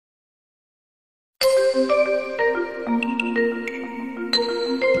Walang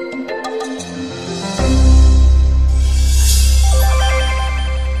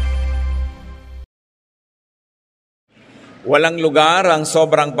lugar ang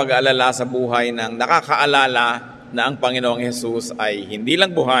sobrang pag-aalala sa buhay ng nakakaalala na ang Panginoong Hesus ay hindi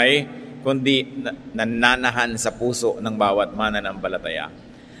lang buhay, kundi nananahan sa puso ng bawat mananampalataya.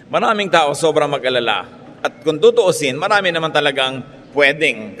 Maraming tao sobrang mag-alala. At kung tutuusin, marami naman talagang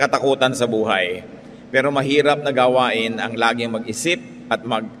pwedeng katakutan sa buhay. Pero mahirap na gawain ang laging mag-isip at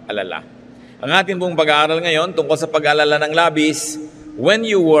mag-alala. Ang ating pong pag-aaral ngayon tungkol sa pag-alala ng labis, when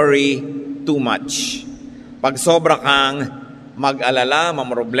you worry too much. Pag sobra kang mag-alala,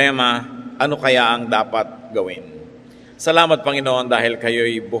 mamroblema, ano kaya ang dapat gawin? Salamat Panginoon dahil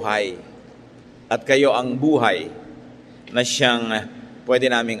kayo'y buhay at kayo ang buhay na siyang pwede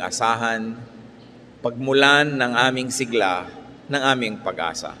naming asahan, pagmulan ng aming sigla, ng aming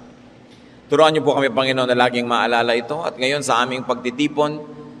pag-asa. Turuan niyo po kami Panginoon na laging maalala ito at ngayon sa aming pagtitipon,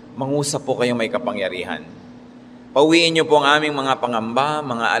 mangusap po kayong may kapangyarihan. Pauwiin niyo po ang aming mga pangamba,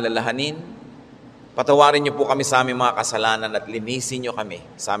 mga alalahanin. Patawarin niyo po kami sa aming mga kasalanan at linisin niyo kami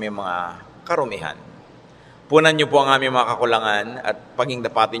sa aming mga karumihan. Punan niyo po ang aming mga kakulangan at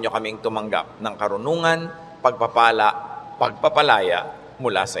pagingdapatin niyo kaming tumanggap ng karunungan, pagpapalaya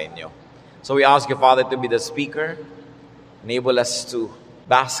mula sa inyo. So we ask you, Father, to be the speaker. Enable us to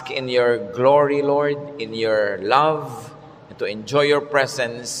bask in your glory, Lord, in your love, and to enjoy your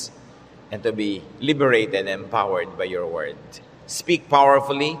presence, and to be liberated and empowered by your word. Speak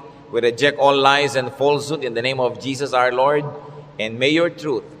powerfully. We reject all lies and falsehood in the name of Jesus our Lord, and may your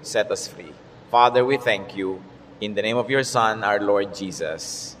truth set us free. Father, we thank you in the name of your Son, our Lord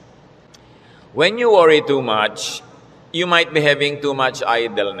Jesus. When you worry too much, you might be having too much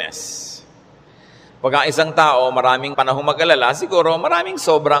idleness. Pag ang isang tao maraming panahong mag-alala, siguro maraming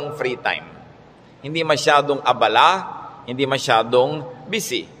sobrang free time. Hindi masyadong abala, hindi masyadong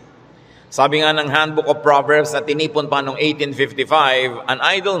busy. Sabi nga ng Handbook of Proverbs na tinipon pa noong 1855, an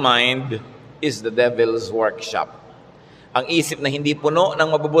idle mind is the devil's workshop. Ang isip na hindi puno ng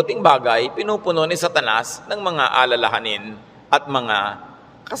mabubuting bagay, pinupuno ni Satanas ng mga alalahanin at mga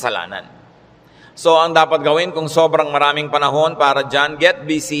kasalanan. So ang dapat gawin kung sobrang maraming panahon para dyan, get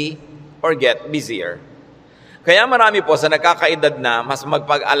busy or get busier. Kaya marami po sa nagkakaedad na mas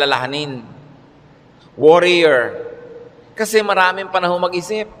magpag-alalahanin. Warrior. Kasi maraming panahon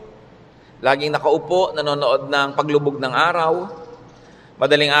mag-isip. Laging nakaupo, nanonood ng paglubog ng araw.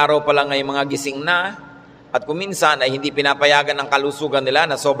 Madaling araw pa lang ay mga gising na. At kung minsan ay hindi pinapayagan ng kalusugan nila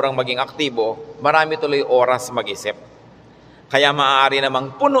na sobrang maging aktibo, marami tuloy oras mag-isip. Kaya maaari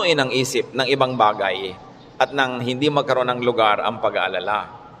namang punuin ang isip ng ibang bagay at nang hindi magkaroon ng lugar ang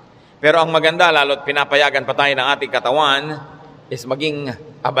pag-aalala. Pero ang maganda, lalo't pinapayagan pa tayo ng ating katawan, is maging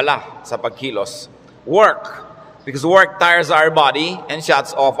abala sa pagkilos. Work. Because work tires our body and shuts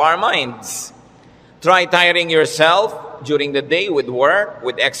off our minds. Try tiring yourself during the day with work,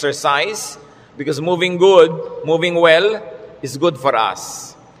 with exercise, because moving well is good for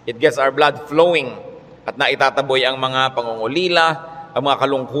us. It gets our blood flowing at naitataboy ang mga pangungulila, ang mga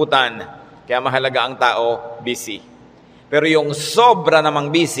kalungkutan. Kaya mahalaga ang tao busy. Pero yung sobra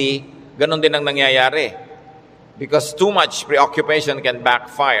namang busy, ganun din ang nangyayari. Because too much preoccupation can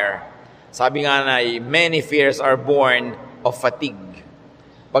backfire. Sabi nga na, many fears are born of fatigue.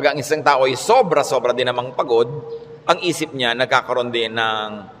 Pag ang isang tao ay sobra-sobra din namang pagod, ang isip niya nagkakaroon din ng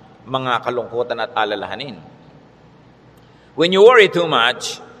mga kalungkutan at alalahanin. When you worry too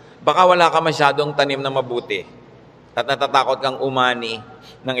much, baka wala ka masyadong tanim na mabuti at natatakot kang umani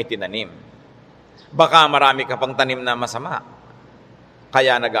ng itinanim. Baka marami ka pang tanim na masama,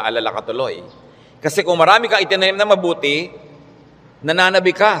 kaya nag-aalala ka tuloy. Kasi kung marami kang itinanim na mabuti,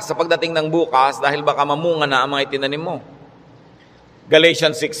 nananabi ka sa pagdating ng bukas dahil baka mamunga na ang mga itinanim mo.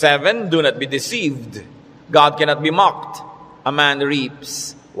 Galatians 6:7, do not be deceived. God cannot be mocked. A man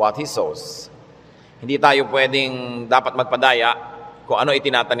reaps what he sows. Hindi tayo pwedeng dapat magpadaya kung ano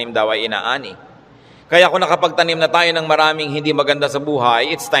itinatanim daw ay inaani. Kaya kung nakapagtanim na tayo ng maraming hindi maganda sa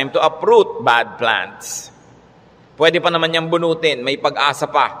buhay, it's time to uproot bad plants. Pwede pa naman niyang bunutin, may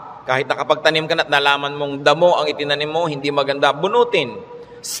pag-asa pa. Kahit nakapagtanim ka na at nalaman mong damo ang itinanim mo, hindi maganda, bunutin.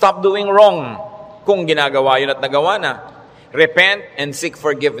 Stop doing wrong kung ginagawa yun at nagawa na. Repent and seek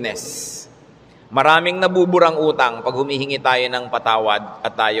forgiveness. Maraming nabuburang utang pag humihingi tayo ng patawad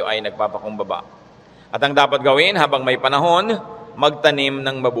at tayo ay nagpapakumbaba. At ang dapat gawin habang may panahon, magtanim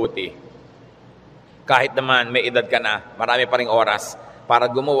ng mabuti. Kahit naman may edad ka na, marami pa ring oras para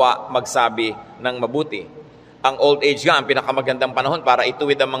gumawa, magsabi ng mabuti. Ang old age nga, ang pinakamagandang panahon para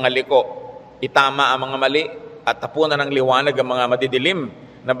ituwid ang mga liko, itama ang mga mali, at tapunan ng liwanag ang mga madidilim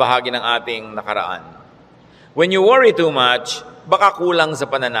na bahagi ng ating nakaraan. When you worry too much, baka kulang sa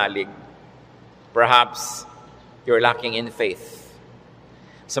pananalig. Perhaps you're lacking in faith.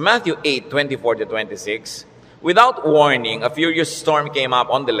 Sa Matthew 8:24-26, without warning, a furious storm came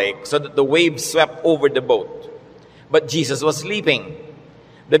up on the lake so that the waves swept over the boat. But Jesus was sleeping.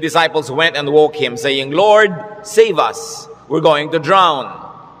 The disciples went and woke him, saying, "Lord, save us. We're going to drown."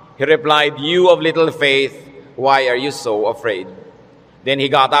 He replied, "You of little faith, why are you so afraid?" Then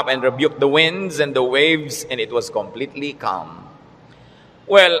he got up and rebuked the winds and the waves, and it was completely calm.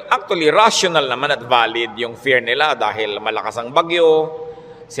 Well, actually, rational naman at valid yung fear nila dahil malakas ang bagyo,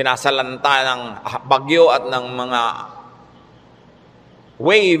 sinasalanta ng bagyo at ng mga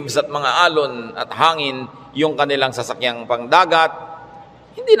waves at mga alon at hangin yung kanilang sasakyang pangdagat.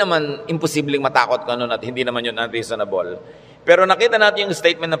 Hindi naman imposibleng matakot ka nun at hindi naman yun unreasonable. Pero nakita natin yung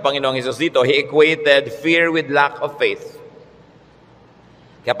statement ng Panginoong Hesus dito. He equated fear with lack of faith.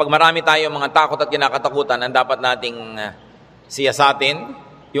 Kaya pag marami tayong mga takot at kinakatakutan, ang dapat nating siyasatin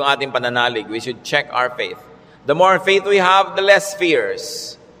yung ating pananalig. We should check our faith. The more faith we have, the less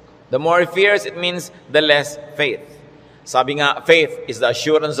fears. The more fears, it means the less faith. Sabi nga, faith is the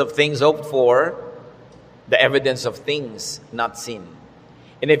assurance of things hoped for, the evidence of things not seen.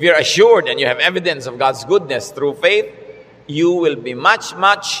 And if you're assured and you have evidence of God's goodness through faith, you will be much,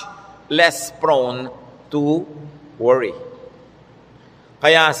 much less prone to worry.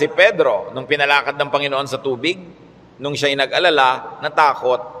 Kaya si Pedro, nung pinalakad ng Panginoon sa tubig, nung siya'y nag-alala,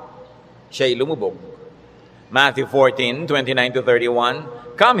 natakot, siya'y lumubog. Matthew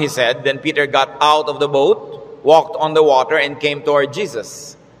 14:29-31, "Come," he said. Then Peter got out of the boat, walked on the water, and came toward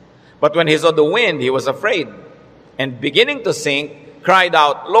Jesus. But when he saw the wind, he was afraid, and beginning to sink, cried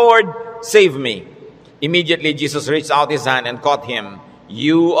out, "Lord, save me." Immediately Jesus reached out his hand and caught him.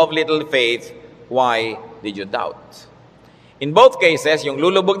 "You of little faith, why did you doubt?" In both cases, yung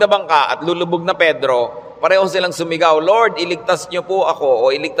lulubog na bangka at lulubog na Pedro, pareho silang sumigaw, "Lord, iligtas niyo po ako," o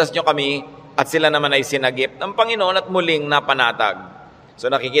 "iligtas niyo kami," at sila naman ay sinagip ng Panginoon at muling napanatag. So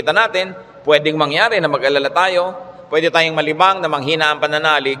nakikita natin, pwedeng mangyari na mag-alala tayo, pwede tayong malibang na manghina ang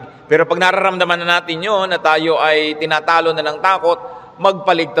pananalig, pero pag nararamdaman na natin yun, na tayo ay tinatalo na ng takot,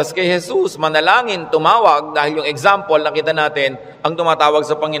 magpaligtas kay Jesus, manalangin, tumawag, dahil yung example, nakita natin, ang tumatawag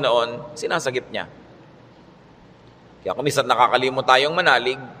sa Panginoon, sinasagip niya. Kaya kung minsan nakakalimot tayong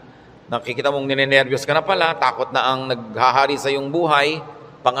manalig, nakikita mong ninenervyos ka na pala, takot na ang naghahari sa iyong buhay,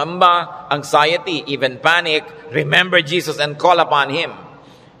 pangamba, anxiety, even panic, remember Jesus and call upon Him.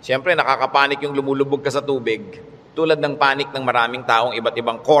 Siyempre, nakakapanik yung lumulubog ka sa tubig. Tulad ng panik ng maraming taong iba't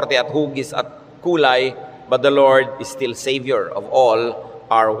ibang korte at hugis at kulay, but the Lord is still Savior of all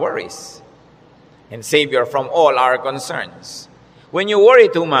our worries and Savior from all our concerns. When you worry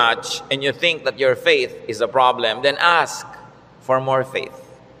too much and you think that your faith is a problem, then ask for more faith.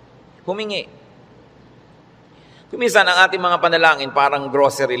 Humingi. Kuminsan ang ating mga panalangin parang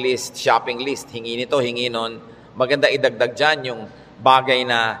grocery list, shopping list, hingi nito, hingi nun. Maganda idagdag dyan yung bagay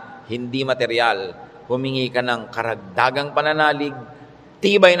na hindi material. Humingi ka ng karagdagang pananalig,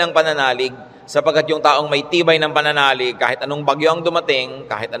 tibay ng pananalig, sapagkat yung taong may tibay ng pananalig, kahit anong bagyo ang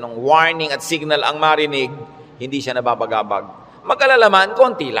dumating, kahit anong warning at signal ang marinig, hindi siya nababagabag. Mag-alala man,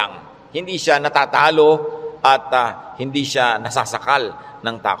 konti lang. Hindi siya natatalo at hindi siya nasasakal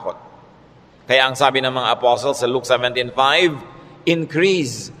ng takot. Kaya ang sabi ng mga apostles sa Luke 17:5,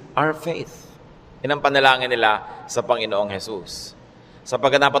 increase our faith. Yan ang panalangin nila sa Panginoong Jesus.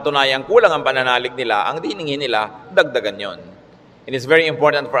 Sapagkat napatunayang kulang ang pananalig nila, ang diningin nila, dagdagan yon. It is very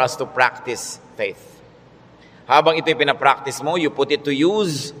important for us to practice faith. Habang ito'y pinapractice mo, you put it to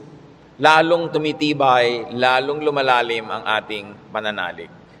use, lalong tumitibay, lalong lumalalim ang ating pananalig.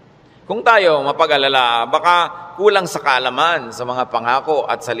 Kung tayo mapag-alala, baka kulang sa kaalaman sa mga pangako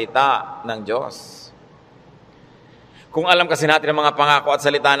at salita ng Diyos. Kung alam kasi natin ang mga pangako at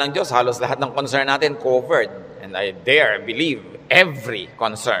salita ng Diyos, halos lahat ng concern natin covered. And I dare believe every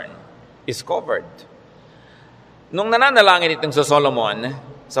concern is covered. Nung nananalangin itong sa Solomon,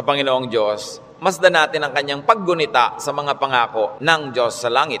 sa Panginoong Diyos, masdan natin ang kanyang paggunita sa mga pangako ng Diyos sa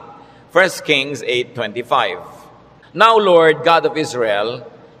langit. 1 Kings 8:25. Now, Lord, God of Israel,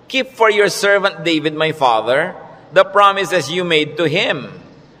 keep for your servant David, my father, the promises you made to him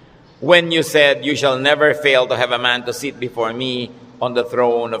when you said, you shall never fail to have a man to sit before me on the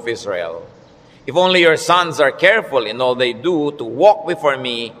throne of Israel. If only your sons are careful in all they do to walk before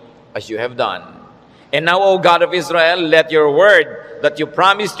me as you have done. And now, O God of Israel, let your word that you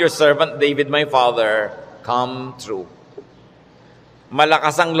promised your servant David, my father, come true.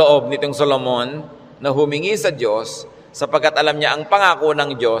 Malakas ang loob nitong Solomon na humingi sa Diyos sapagkat alam niya ang pangako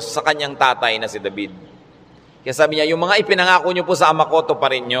ng Diyos sa kanyang tatay na si David. Kaya sabi niya, yung mga ipinangako niyo po sa ama ko,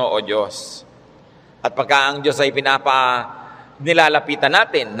 tuparin niyo, O Diyos. At pagka ang Diyos ay nilalapitan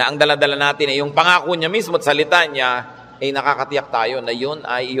natin, na ang daladala natin ay yung pangako niya mismo at salita niya, ay nakakatiyak tayo na yun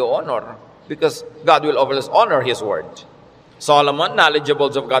ay i-honor. Because God will always honor His word. Solomon,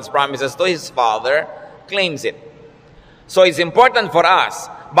 knowledgeable of God's promises to his father, claims it. So it's important for us,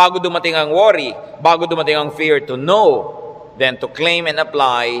 bago dumating ang worry, bago dumating ang fear, to know, then to claim and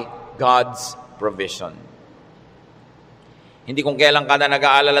apply God's provision. Hindi kung kailan ka na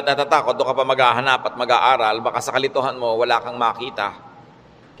nag-aalala at natatakot, doon ka pa maghahanap at mag-aaral, baka sa kalituhan mo, wala kang makita.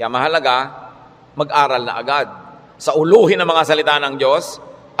 Kaya mahalaga, mag-aral na agad. Sa uluhin ng mga salita ng Diyos,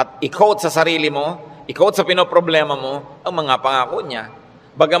 at i-quote sa sarili mo, i-quote sa pinoproblema mo, ang mga pangako niya.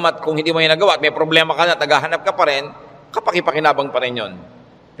 Bagamat kung hindi mo yung nagawa at may problema ka na at naghahanap ka pa rin, kapakipakinabang pa rin yun.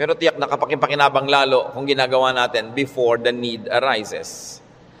 Pero tiyak na kapakipakinabang lalo kung ginagawa natin before the need arises.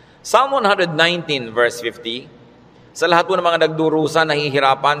 Psalm 119 verse 50, sa lahat po ng mga nagdurusa,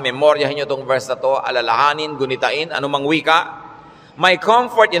 nahihirapan, memoryahin nyo itong verse na to, alalahanin, gunitain, anumang wika. My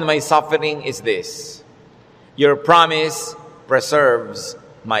comfort in my suffering is this: your promise preserves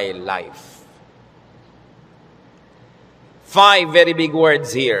my life. 5 very big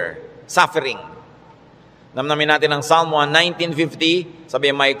words here. Suffering. Namnamin natin ang Psalm 1950,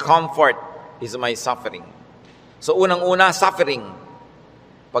 sabi, my comfort is my suffering. So unang-una, suffering.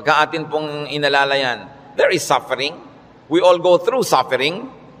 Pagka atin pong inalala yan, there is suffering. We all go through suffering.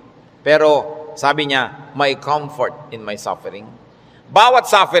 Pero sabi niya, my comfort in my suffering.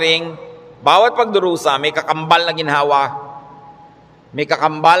 Bawat suffering, bawat pagdurusa, may kakambal na ginhawa. May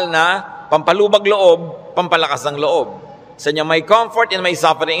kakambal na pampalubag loob, pampalakas ng loob. Sa niya, my comfort in my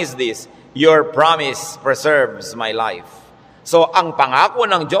suffering is this: your promise preserves my life. So, ang pangako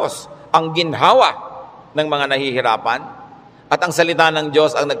ng Diyos, ang ginhawa ng mga nahihirapan, at ang salita ng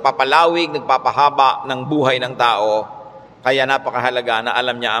Diyos ang nagpapalawig, nagpapahaba ng buhay ng tao. Kaya napakahalaga na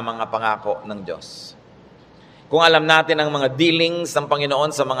alam niya ang mga pangako ng Diyos. Kung alam natin ang mga dealings ng Panginoon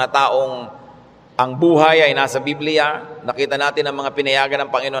sa mga taong ang buhay ay nasa Biblia, nakita natin ang mga pinayagan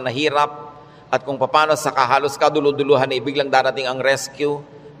ng Panginoon na hirap, at kung paano sa halos kaduluduluhan ay biglang darating ang rescue,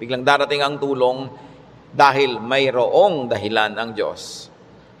 biglang darating ang tulong, dahil mayroong dahilan ang Diyos.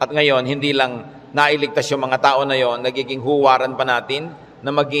 At ngayon, hindi lang nailigtas yung mga tao na yon, nagiging huwaran pa natin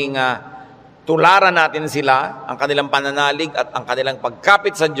na maging tularan natin sila, ang kanilang pananalig at ang kanilang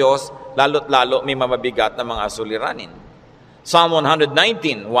pagkapit sa Diyos, lalo't lalo may mamabigat na mga suliranin. Psalm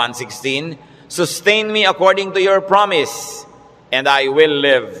 119, 116, sustain me according to your promise, and I will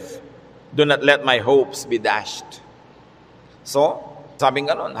live. Do not let my hopes be dashed. So,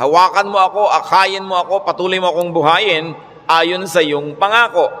 sabing ganon, hawakan mo ako, akayin mo ako, patuloy mo akong buhayin ayon sa iyong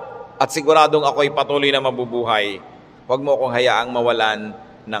pangako. At siguradong ako'y patuloy na mabubuhay. Huwag mo akong hayaang mawalan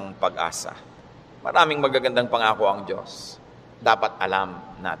ng pag-asa. Maraming magagandang pangako ang Diyos. Dapat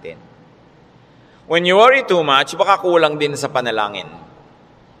alam natin. When you worry too much, baka kulang din sa panalangin.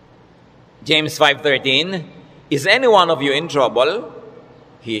 James 5:13, is any one of you in trouble?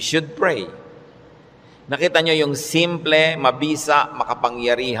 He should pray. Nakita nyo yung simple, mabisa,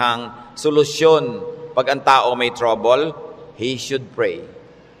 makapangyarihang solusyon pag ang tao may trouble, he should pray.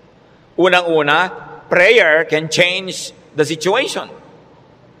 Unang-una, prayer can change the situation.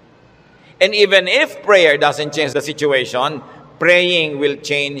 And even if prayer doesn't change the situation, praying will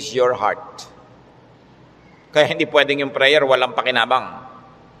change your heart. Kaya hindi pwedeng yung prayer walang pakinabang.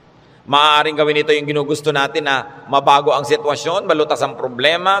 Maaaring gawin ito yung ginugusto natin na mabago ang sitwasyon, malutas ang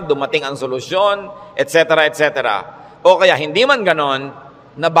problema, dumating ang solusyon, etc., etc. O kaya hindi man ganon,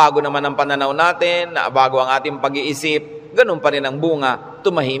 nabago naman ang pananaw natin, nabago ang ating pag-iisip, ganun pa rin ang bunga,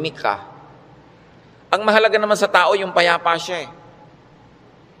 tumahimik ka. Ang mahalaga naman sa tao, yung payapa siya.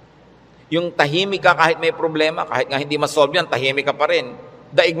 Yung tahimik ka kahit may problema, kahit nga hindi masolve yan, tahimik ka pa rin.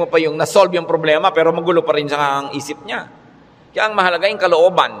 Daig mo pa yung nasolve yung problema, pero magulo pa rin sa ang isip niya. Kaya ang mahalaga yung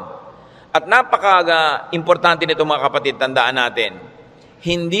kalooban. At napaka-importante nito mga kapatid, tandaan natin,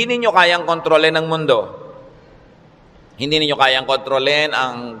 hindi ninyo kayang kontrolin ang mundo. Hindi ninyo kayang kontrolin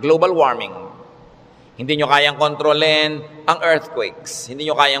ang global warming. Hindi nyo kayang kontrolin ang earthquakes.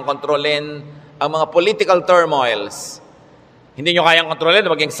 Hindi nyo kayang kontrolin ang mga political turmoils. Hindi nyo kayang kontrolin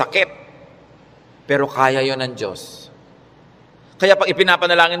na maging sakit. Pero kaya yon ng Diyos. Kaya pag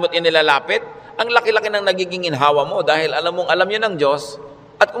ipinapanalangin mo at inilalapit, ang laki-laki ng nagiging inhawa mo dahil alam yun ng Diyos.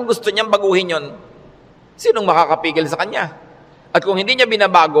 At kung gusto niyang baguhin yon, sinong makakapigil sa Kanya? At kung hindi niya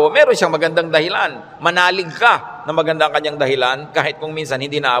binabago, meron siyang magandang dahilan. Manalig ka na magandang kanyang dahilan kahit kung minsan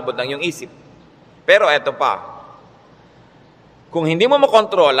hindi naabot ng iyong isip. Pero eto pa, kung hindi mo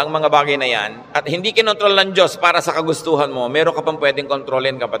makontrol ang mga bagay na yan at hindi kinontrol ng Diyos para sa kagustuhan mo, meron ka pang pwedeng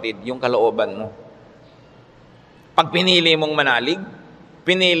kontrolin, kapatid, yung kalooban mo. Pag pinili mong manalig,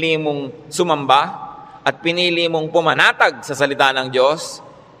 pinili mong sumamba, at pinili mong pumanatag sa salita ng Diyos,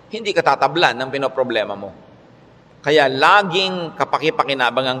 hindi ka tatablan ng pinoproblema mo. Kaya laging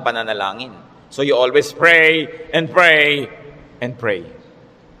kapaki-pakinabang ang pananalangin. So you always pray and pray and pray.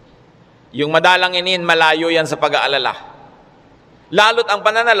 Yung madalanginin, malayo yan sa pag-aalala. Lalo't ang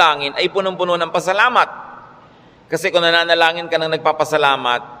pananalangin ay punong-puno ng pasalamat. Kasi kung nananalangin ka ng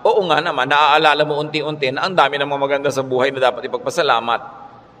nagpapasalamat, oo nga naman, naaalala mo unti-unti na ang dami ng mga maganda sa buhay na dapat ipagpasalamat,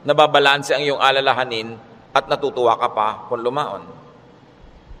 nababalanse ang iyong alalahanin at natutuwa ka pa kung lumaon.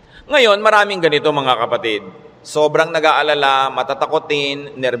 Ngayon, maraming ganito mga kapatid. Sobrang nag-aalala,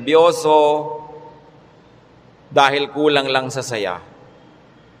 matatakotin, nerbyoso, dahil kulang lang sa saya.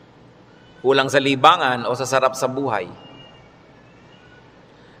 Kulang sa libangan o sa sarap sa buhay.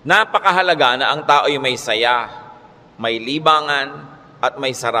 Napakahalaga na ang tao ay may saya, may libangan, at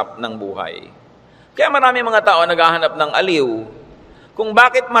may sarap ng buhay. Kaya marami mga tao naghahanap ng aliw. Kung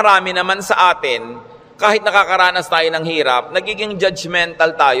bakit marami naman sa atin, kahit nakakaranas tayo ng hirap, nagiging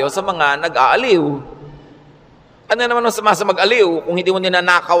judgmental tayo sa mga nag-aaliw. Ano naman ang sama sa mag-aliw? Kung hindi mo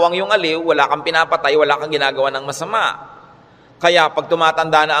ninanakaw ang yung aliw, wala kang pinapatay, wala kang ginagawa ng masama. Kaya pag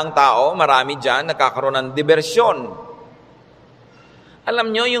tumatanda na ang tao, marami dyan nagkakaroon ng diversyon.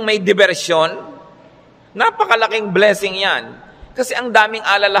 Alam nyo, yung may diversyon, napakalaking blessing yan. Kasi ang daming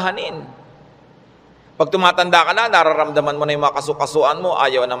alalahanin. Pag tumatanda ka na, nararamdaman mo na yung mga kasukasuan mo,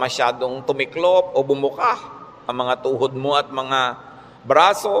 ayaw na masyadong tumiklop o bumuka ang mga tuhod mo at mga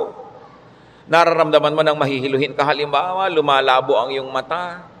braso. Nararamdaman mo ng mahihiluhin ka, halimbawa, lumalabo ang iyong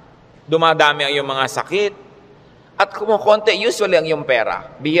mata, dumadami ang iyong mga sakit, at kumukonti, usually ang iyong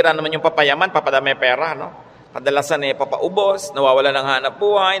pera. Bihira naman yung papayaman, papadami pera, no? Kadalasan ay papaubos, nawawala ng hanap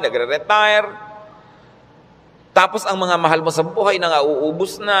buhay, nagre-retire. Tapos ang mga mahal mo sa buhay na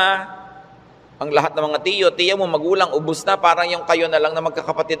uubos na. Ang lahat ng mga tiyo mo, magulang, ubos na. Parang yung kayo na lang na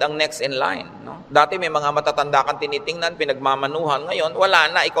magkakapatid ang next in line. No? Dati may mga matatanda kang tinitingnan, pinagmamanuhan. Ngayon, wala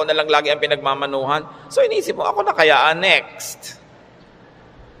na. Ikaw na lang lagi ang pinagmamanuhan. So inisip mo, ako na kaya next.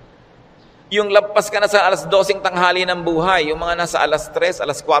 Yung lampas ka na sa alas 12 tanghali ng buhay, yung mga nasa alas 3,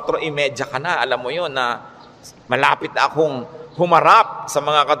 alas 4:30 ka na, alam mo yun na malapit na akong humarap sa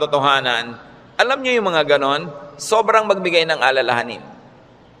mga katotohanan. Alam niyo yung mga ganon, sobrang magbigay ng alalahanin.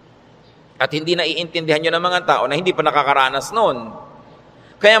 At hindi na iintindihan nyo ng mga tao na hindi pa nakakaranas noon.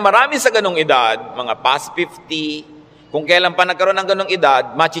 Kaya marami sa ganong edad, mga past 50, kung kailan pa nagkaroon ng ganong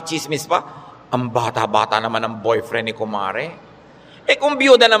edad, machichismis pa, ang bata-bata naman ang boyfriend ni kumare. Kung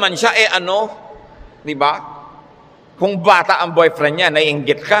biyuda naman siya, ano? Di ba? Kung bata ang boyfriend niya,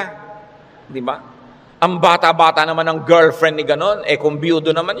 naiinggit ka. Di ba? Ang bata-bata naman ang girlfriend ni ganon, kung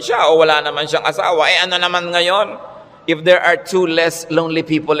biyudo naman siya o wala naman siyang asawa, ano naman ngayon? If there are 2 less lonely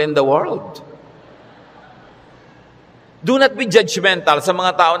people in the world. Do not be judgmental sa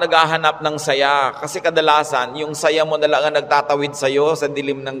mga tao naghahanap ng saya. Kasi kadalasan, yung saya mo na lang ang nagtatawid sa'yo sa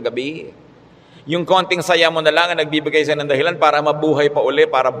dilim ng gabi. Yung konting saya mo na lang ang nagbibigay sa'yo ng dahilan para mabuhay pa uli,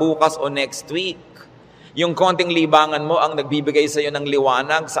 para bukas o next week. Yung konting libangan mo ang nagbibigay sa'yo ng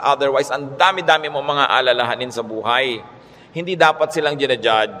liwanag sa otherwise ang dami-dami mo mga alalahanin sa buhay. Hindi dapat silang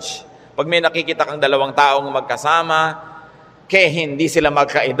ginajudge. Pag may nakikita kang dalawang taong magkasama, hindi sila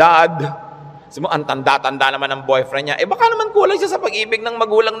magkaedad, sabi mo, ang tanda-tanda naman ng boyfriend niya, baka naman kulang siya sa pag-ibig ng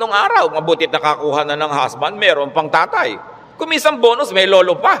magulang nung araw. Mabutit nakakuha na ng husband, meron pang tatay. Kung minsan bonus, may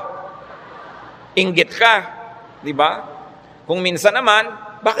lolo pa. Inggit ka, di ba? Kung minsan naman,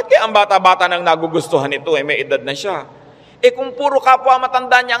 bakit kaya ang bata-bata nang nagugustuhan ito, may edad na siya? Kung puro kapwa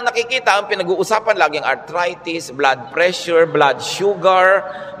matanda niya ang nakikita, ang pinag-uusapan laging arthritis, blood pressure, blood sugar,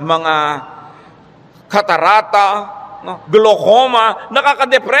 mga katarata, no? Glaucoma,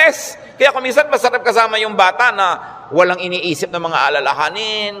 nakaka-depress. Kaya kung minsan masarap kasama yung bata na walang iniisip ng mga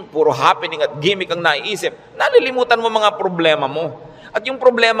alalahanin, puro happening at gimmick ang naiisip, nalilimutan mo mga problema mo. At yung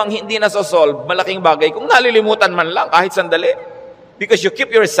problemang hindi nasosolve, malaking bagay kung nalilimutan man lang kahit sandali. Because you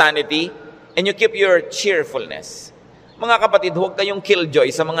keep your sanity and you keep your cheerfulness. Mga kapatid, huwag kayong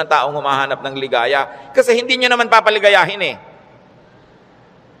killjoy sa mga taong humahanap ng ligaya. Kasi hindi nyo naman papaligayahin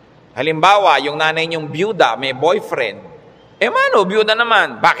Halimbawa, yung nanay nyong byuda, may boyfriend. Mano, byuda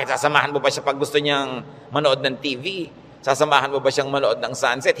naman. Bakit sasamahan mo ba siya pag gusto niyang manood ng TV? Sasamahan mo ba siyang manood ng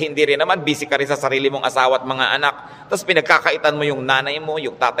sunset? Hindi rin naman, busy ka rin sa sarili mong asawa at mga anak. Tapos pinagkakaitan mo yung nanay mo,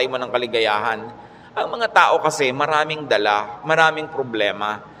 yung tatay mo ng kaligayahan. Ang mga tao kasi maraming dala, maraming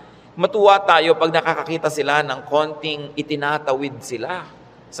problema. Matuwa tayo pag nakakakita sila ng konting itinatawid sila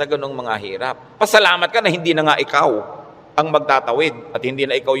sa ganong mga hirap. Pasalamat ka na hindi na nga ikaw ang magtatawid at hindi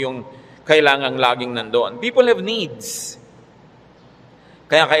na ikaw yung kailangang laging nandoon. People have needs.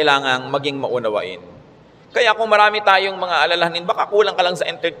 Kaya kailangang maging maunawain. Kaya kung marami tayong mga alalahanin, baka kulang ka lang sa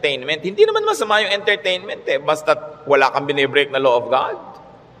entertainment. Hindi naman masama yung entertainment basta wala kang binibreak na law of God.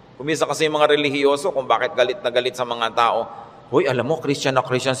 Kumisa kasi yung mga relihiyoso kung bakit galit na galit sa mga tao. Hoy, alam mo, Christian na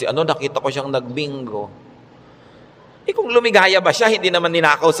Christian si nakita ko siyang nagbingo. Kung lumigaya ba siya, hindi naman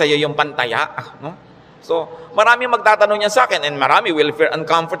ninakaw sa iyo yung pantaya. No? So, marami magtatanong niya sa akin and marami will feel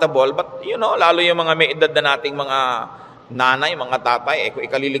uncomfortable. But, lalo yung mga may edad na nating mga nanay, mga tatay, kung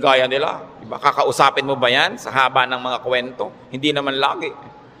ikaliligaya nila, diba, kakausapin mo ba yan sa haba ng mga kwento? Hindi naman lagi.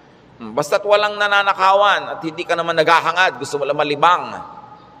 Basta't walang nananakawan at hindi ka naman naghahangad, gusto mo lang malibang.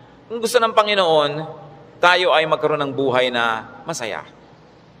 Kung gusto ng Panginoon, tayo ay magkaroon ng buhay na masaya.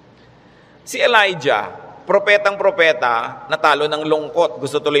 Si Elijah, propetang-propeta, natalo ng lungkot,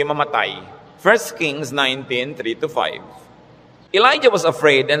 gusto tuloy mamatay. 1 Kings 19:3-5. Elijah was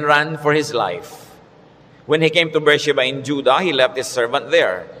afraid and ran for his life. When he came to Beersheba in Judah, he left his servant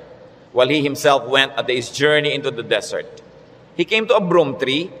there, while he himself went a day's journey into the desert. He came to a broom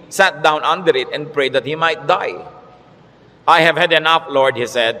tree, sat down under it, and prayed that he might die. I have had enough, Lord, he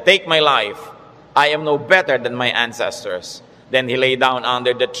said. Take my life. I am no better than my ancestors. Then he lay down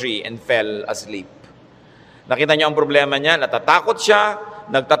under the tree and fell asleep. Nakita niyo ang problema niya, natatakot siya,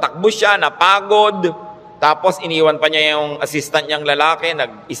 nagtatakbo siya, napagod, tapos iniwan pa niya yung assistant niyang lalaki,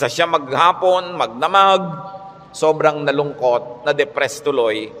 nag-isa siya maghapon, magdamag, sobrang nalungkot, na-depressed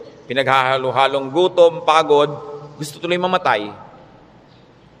tuloy, pinaghahalo-halong gutom, pagod, gusto tuloy mamatay.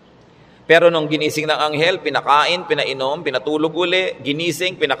 Pero nung ginising ng anghel, pinakain, pinainom, pinatulog uli,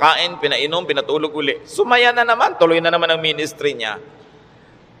 ginising, pinakain, pinainom, pinatulog uli. Sumaya na naman, tuloy na naman ang ministry niya.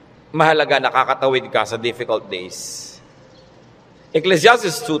 Mahalaga, nakakatawid ka sa difficult days.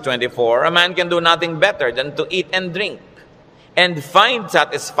 Ecclesiastes 2:24, a man can do nothing better than to eat and drink and find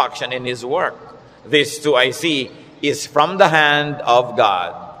satisfaction in his work. This too I see is from the hand of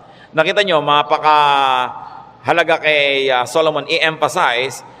God. Nakita nyo, mapaka-halaga kay Solomon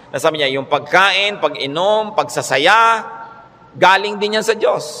i-emphasize na sabi niya, yung pagkain, pag-inom, pagsasaya, galing din yan sa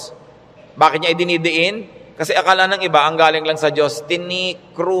Diyos. Bakit niya idinidiin? Kasi akala ng iba, ang galing lang sa Diyos,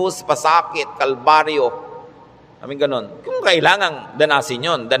 tinik, krus, pasakit, kalbaryo. Ganun. Kung kailangan danasin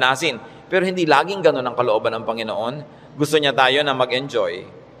yun, danasin. Pero hindi laging ganun ang kalooban ng Panginoon. Gusto niya tayo na mag-enjoy.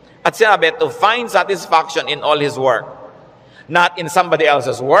 At sinabi, to find satisfaction in all His work. Not in somebody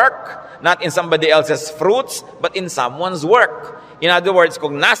else's work, not in somebody else's fruits, but in someone's work. In other words,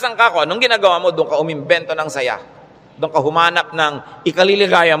 kung nasan ka ko, anong ginagawa mo, doon ka umimbento ng saya. Doon ka humanap ng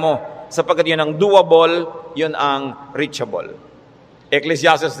ikaliligaya mo. Sapagkat yun ang doable, yun ang reachable.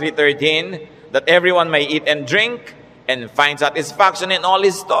 Ecclesiastes 3:13, that everyone may eat and drink and find satisfaction in all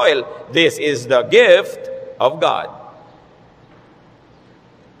his toil. This is the gift of God.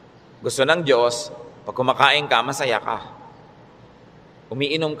 Gusto ng Diyos, pag kumakain ka, masaya ka.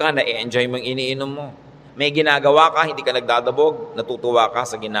 Umiinom ka, na-enjoy mo yung iniinom mo. May ginagawa ka, hindi ka nagdadabog, natutuwa ka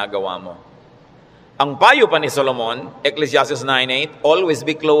sa ginagawa mo. Ang payo pa ni Solomon, Ecclesiastes 9:8, always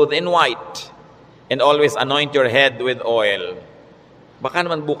be clothed in white and always anoint your head with oil. Baka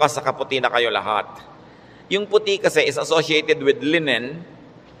naman bukas sa kaputi na kayo lahat. Yung puti kasi is associated with linen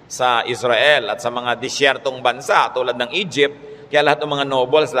sa Israel at sa mga disyertong bansa tulad ng Egypt, kaya lahat ng mga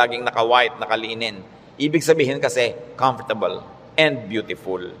nobles laging naka-white, naka-linen. Ibig sabihin kasi comfortable and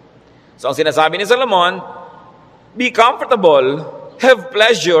beautiful. So ang sinasabi ni Solomon, be comfortable, have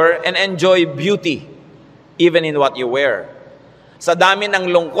pleasure, and enjoy beauty even in what you wear. Sa dami ng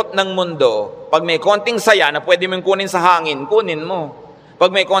lungkot ng mundo, pag may konting saya na pwede mong kunin sa hangin, kunin mo. Pag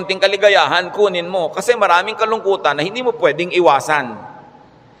may konting kaligayahan, kunin mo. Kasi maraming kalungkutan na hindi mo pwedeng iwasan.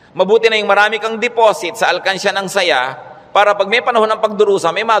 Mabuti na yung marami kang deposit sa alkansya ng saya para pag may panahon ng pagdurusa,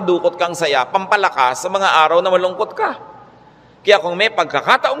 may madukot kang saya, pampalakas sa mga araw na malungkot ka. Kaya kung may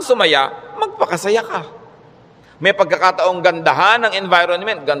pagkakataong sumaya, magpakasaya ka. May pagkakataong gandahan ng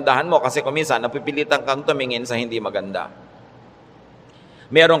environment, gandahan mo kasi kuminsan napipilitan kang tumingin sa hindi maganda.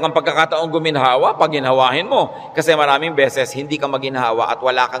 Meron kang pagkakataong guminhawa, pag ginhawahin mo. Kasi maraming beses, hindi ka maginhawa at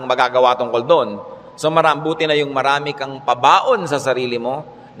wala kang magagawa tungkol doon. So buti na yung marami kang pabaon sa sarili mo,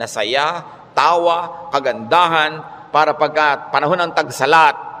 na saya, tawa, kagandahan, para pagka panahon ng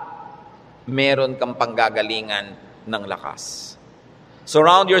tagsalat, meron kang panggagalingan ng lakas.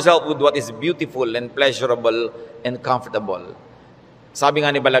 Surround yourself with what is beautiful and pleasurable and comfortable. Sabi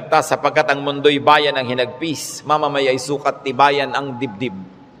nga ni Balagtas, sapagkat ang mundo'y bayan ng hinagpis, mamamaya'y sukat tibayan ang dibdib.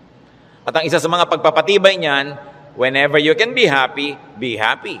 At ang isa sa mga pagpapatibay niyan, whenever you can be happy, be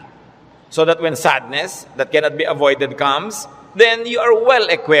happy. So that when sadness that cannot be avoided comes, then you are well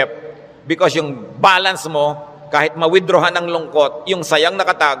equipped. Because yung balance mo, kahit ma-withdrawhan ng lungkot, yung sayang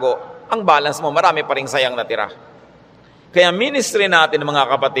nakatago, ang balance mo, marami pa ring sayang natira. Kaya ministry natin,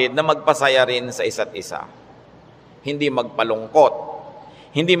 mga kapatid, na magpasaya rin sa isa't isa. hindi magpalungkot.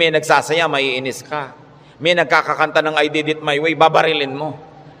 Hindi may nagsasaya, maiinis ka. May nagkakakanta ng I Did It My Way, babarilin mo.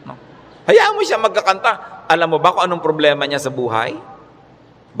 No? Hayaan mo siya magkakanta. Alam mo ba kung anong problema niya sa buhay?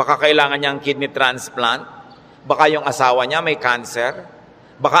 Baka kailangan niya ang kidney transplant. Baka yung asawa niya may cancer.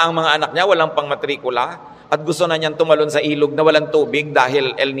 Baka ang mga anak niya walang pangmatrikula. At gusto na niyang tumalon sa ilog na walang tubig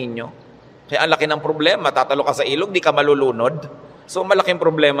dahil El Nino. Kaya ang laki ng problema. Tatalo ka sa ilog, di ka malulunod. So malaking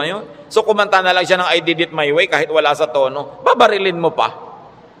problema yun. So kumanta na lang siya ng I Did It My Way kahit wala sa tono. Babarilin mo pa.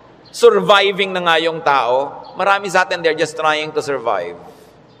 Surviving na nga yung tao. Marami sa atin, they're just trying to survive.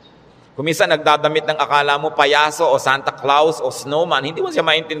 Kung minsan nagdadamit ng akala mo payaso o Santa Claus o snowman, hindi mo siya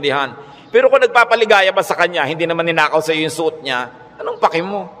maintindihan. Pero kung nagpapaligaya ba sa kanya, hindi naman ninakaw sa iyo yung suot niya, anong paki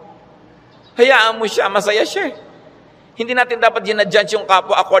mo? Hayaan mo siya, masaya siya. Hindi natin dapat ginadjudge yung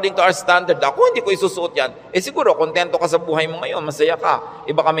kapwa according to our standard. Ako, hindi ko isusuot yan. Siguro, kontento ka sa buhay mo ngayon, masaya ka.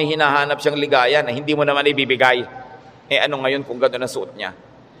 Iba ka may hinahanap siyang ligaya na hindi mo naman ibibigay. Ano ngayon kung gano'n ang suot niya?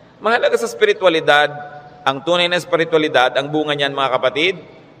 Mahalaga sa spiritualidad, ang tunay na spiritualidad, ang bunga niyan mga kapatid,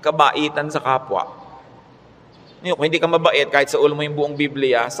 kabaitan sa kapwa. Kung hindi ka mabait, kahit sa ulo mo yung buong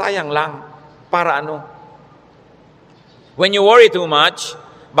Biblia, sayang lang. Para ano? When you worry too much,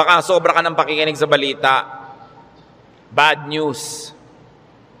 baka sobra ka ng pakikinig sa balita. Bad news.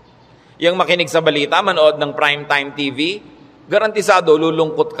 Yung makinig sa balita, manood ng primetime TV, garantisado,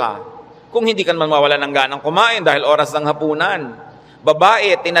 lulungkot ka. Kung hindi ka naman mawala ng ganang kumain dahil oras ng hapunan.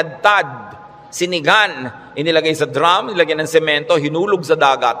 Babae, tinadtad, sinigan, inilagay sa drum, nilagyan ng semento, hinulog sa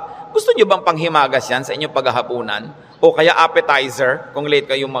dagat. Gusto niyo bang panghimagas yan sa inyong paghahapunan? O kaya appetizer, kung late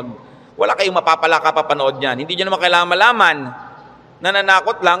kayo wala kayong mapapala kapapanood yan. Hindi niyo naman kailangan malaman.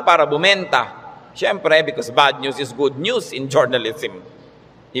 Nananakot lang para bumenta. Siyempre, because bad news is good news in journalism.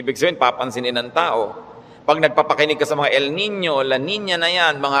 Ibig sabihin, papansinin ng tao. Pag nagpapakinig ka sa mga El Nino, La Nina na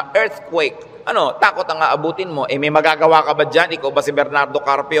yan, mga earthquake, takot ang aabutin mo. May magagawa ka ba dyan? Ikaw ba si Bernardo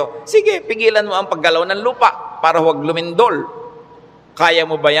Carpio? Sige, pigilan mo ang paggalaw ng lupa para huwag lumindol. Kaya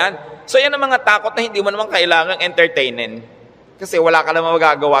mo ba yan? So yan ang mga takot na hindi mo naman kailangang entertainin. Kasi wala ka naman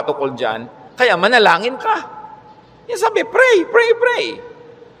magagawa tukol dyan. Kaya manalangin ka. Yan sabi, pray, pray, pray.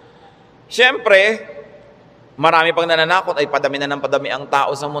 Siyempre, marami pang nananakot ay padami na ng padami ang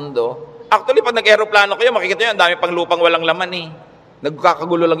tao sa mundo. Actually, pag nag-aeroplano kayo, makikita nyo, ang dami pang lupang walang laman eh.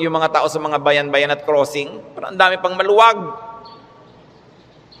 Nagkakagulo lang yung mga tao sa mga bayan-bayan at crossing. Pero ang dami pang maluwag.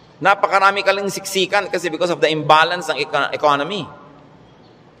 Napakarami ka lang siksikan kasi because of the imbalance ng economy.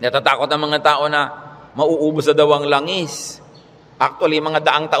 Natatakot ang mga tao na mauubos na daw ang langis. Actually, mga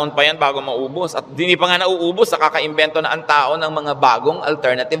daang taon pa yan bago maubos. At hindi pa nga nauubos, nakaka-invento na ang tao ng mga bagong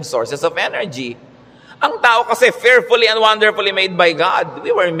alternative sources of energy. Ang tao kasi fearfully and wonderfully made by God.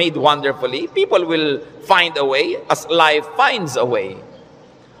 We were made wonderfully. People will find a way as life finds a way.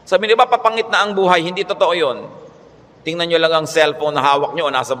 Sabi niyo ba, papangit na ang buhay? Hindi totoo yun. Tingnan nyo lang ang cellphone na hawak nyo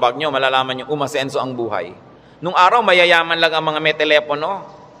o nasa bag nyo, malalaman nyo umasenso ang buhay. Nung araw, mayayaman lang ang mga may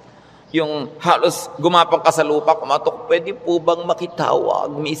telepono. Yung halos gumapang ka sa lupa, kumatok, pwede po bang makitawag,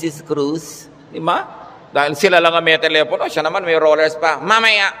 Mrs. Cruz? Di ba? Dahil sila lang ang may telepono, siya naman may rollers pa.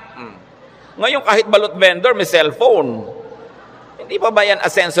 Mamaya! Ngayon, kahit balot vendor, may cellphone. Hindi pa ba yan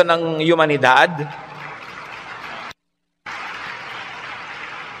asenso ng humanidad?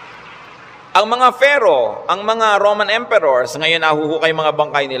 Ang mga pharaoh, ang mga Roman emperors, ngayon nahuhukay mga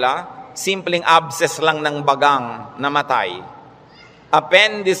bangkay nila, simpleng abscess lang ng bagang namatay.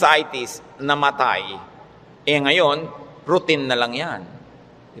 Appendicitis namatay. Ngayon, routine na lang yan.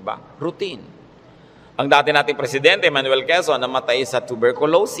 Diba? Routine. Ang dati nating presidente, Manuel Quezon, namatay sa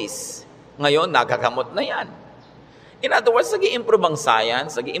tuberculosis. Ngayon, nagagamot na yan. In other words, nag-i-improve ang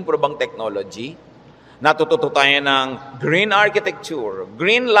science, nag-i-improve ang technology, natututo tayo ng green architecture,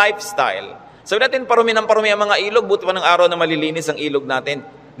 green lifestyle. Sabi natin, parumi ng parumi ang mga ilog, buti pa ng araw na malilinis ang ilog natin.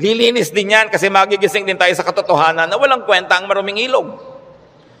 Lilinis din yan kasi magigising din tayo sa katotohanan na walang kwenta ang maruming ilog.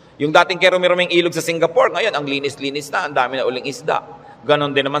 Yung dating kerumi-ruming ilog sa Singapore, ngayon, ang linis-linis na, ang dami na uling isda.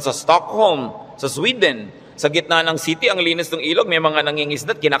 Ganon din naman sa Stockholm, sa Sweden. Sa gitna ng city, ang linis ng ilog, may mga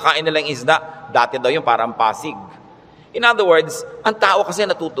nangingisda at kinakain nilang isda. Dati daw yung parang Pasig. In other words, ang tao kasi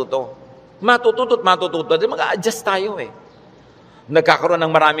natututo. Matututo. Mag-a-adjust tayo eh. Nagkakaroon ng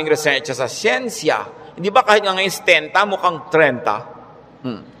maraming research sa siyensya. Hindi ba kahit nga ngayon 10, mukhang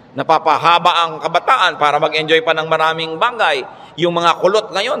 30? Napapahaba ang kabataan para mag-enjoy pa ng maraming bagay. Yung mga kulot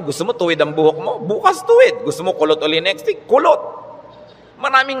ngayon, gusto mo tuwid ang buhok mo, bukas tuwid. Gusto mo kulot uli next week, kulot.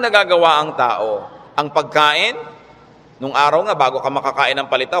 Maraming nagagawa ang tao. Ang pagkain, nung araw nga, bago ka makakain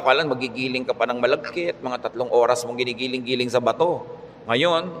ng palitaw, kailan magigiling ka pa ng malagkit, mga 3 oras mong ginigiling-giling sa bato.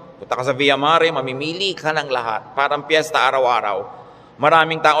 Ngayon, punta ka sa Via Mare, mamimili ka ng lahat. Parang piyesta araw-araw.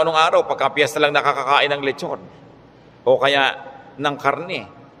 Maraming tao nung araw, pagka piyesta lang nakakakain ng lechon. o kaya ng karne.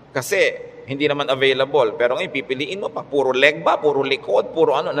 Kasi hindi naman available. Pero ngayon, pipiliin mo pa. Puro leg ba? Puro likod?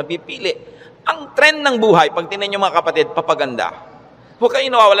 Puro napipili. Ang trend ng buhay, pag tinan nyo mga kapatid, papaganda. Huwag kayo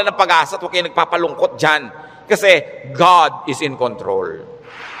nawawala ng pag-asa at huwag kayo nagpapalungkot dyan. Kasi God is in control.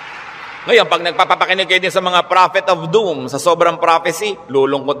 Ngayon, pag nagpapakinig kayo din sa mga prophet of doom, sa sobrang prophecy,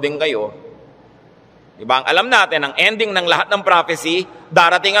 lulungkot din kayo. Diba? Ang alam natin, ang ending ng lahat ng prophecy,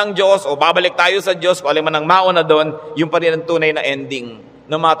 darating ang Diyos o babalik tayo sa Diyos, kung alin man ang mauna doon, yung pa rin ang tunay na ending,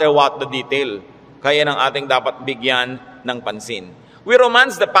 no matter what the detail. Kaya ng ating dapat bigyan ng pansin. We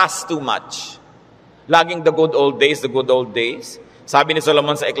romance the past too much. Laging the good old days, the good old days. Sabi ni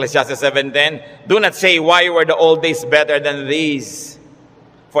Solomon sa Ecclesiastes 7:10, do not say, why were the old days better than these?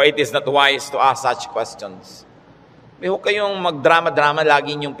 For it is not wise to ask such questions. Huwag kayong magdrama-drama,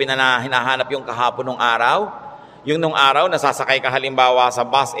 lagi yung hinahanap yung kahapon ng araw. Yung nung araw, nasasakay ka halimbawa sa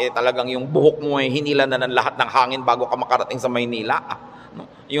bus, talagang yung buhok mo hinila na ng lahat ng hangin bago ka makarating sa Maynila.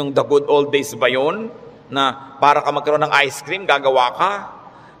 Yung the good old days ba yun? Na para ka magkaroon ng ice cream, gagawa ka?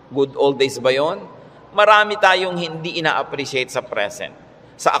 Good old days ba yun? Marami tayong hindi ina-appreciate sa present.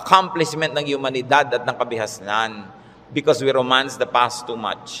 Sa accomplishment ng humanidad at ng kabihasnan. Because we romance the past too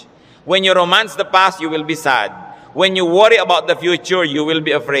much. When you romance the past, you will be sad. When you worry about the future, you will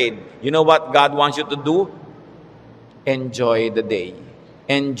be afraid. You know what God wants you to do? Enjoy the day.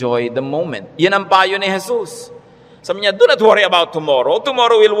 Enjoy the moment. Yan ang payo ni Jesus. Sabi niya, do not worry about tomorrow.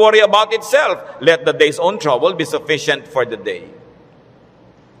 Tomorrow will worry about itself. Let the day's own trouble be sufficient for the day.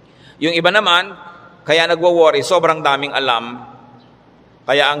 Yung iba naman, kaya nagwo-worry, sobrang daming alam.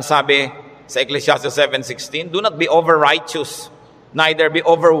 Kaya ang sabi sa Ecclesiastes 7:16, do not be over-righteous, neither be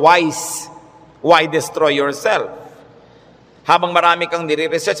over-wise. Why destroy yourself? Habang marami kang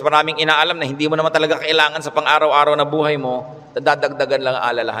nire-research, maraming inaalam na hindi mo naman talaga kailangan sa pang-araw-araw na buhay mo, dadagdagan lang ang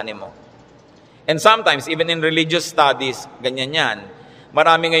alalahanin mo. And sometimes, even in religious studies, ganyan yan.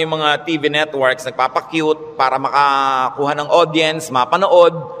 Marami ngayong mga TV networks nagpapakute para makakuha ng audience,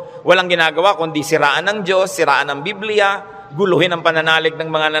 mapanood. Walang ginagawa kundi siraan ng Diyos, siraan ng Biblia, guluhin ang pananalig ng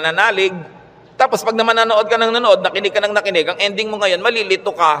mga nananalig. Tapos pag naman nanood ka ng nanood, nakinig ka ng nakinig, ang ending mo ngayon, malilito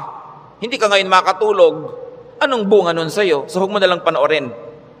ka. Hindi ka ngayon makatulog. Anong bunga nun sa'yo? So huwag mo nalang panoorin.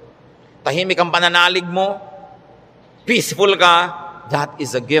 Tahimik ang pananalig mo. Peaceful ka. That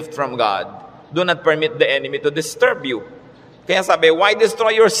is a gift from God. Do not permit the enemy to disturb you. Kaya sabi, why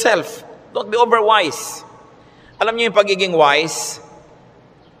destroy yourself? Don't be overwise. Alam niyo yung pagiging wise?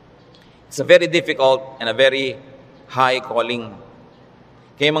 It's a very difficult and a very high calling.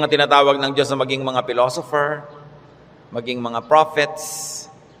 Kaya mga tinatawag ng Diyos na maging mga philosopher, maging mga prophets,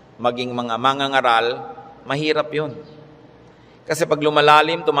 maging mga mangangaral, mahirap yun. Kasi pag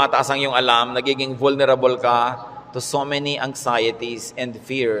lumalalim, tumataas ang iyong alam, nagiging vulnerable ka to so many anxieties and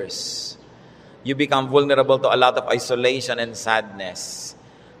fears. You become vulnerable to a lot of isolation and sadness.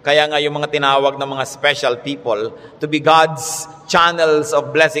 Kaya nga yung mga tinawag ng mga special people to be God's channels of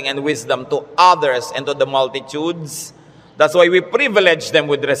blessing and wisdom to others and to the multitudes. That's why we privilege them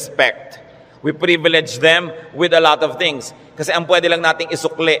with respect. We privilege them with a lot of things. Kasi ang pwede lang nating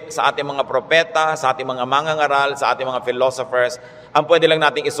isukli sa ating mga propeta, sa ating mga mangangaral, sa ating mga philosophers, ang pwede lang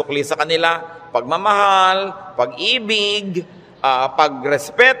nating isukli sa kanila, pagmamahal, pag-ibig,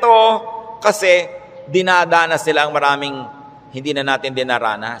 pagrespeto, kasi dinadanas nila ang maraming hindi na natin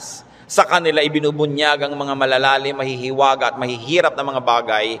dinaranas. Sa kanila ibinubunyag ang mga malalalim, mahihiwaga at mahihirap na mga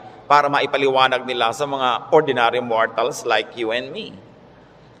bagay para maipaliwanag nila sa mga ordinary mortals like you and me.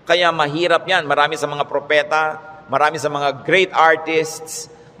 Kaya mahirap yan. Marami sa mga propeta, marami sa mga great artists,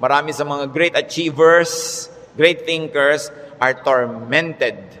 marami sa mga great achievers, great thinkers are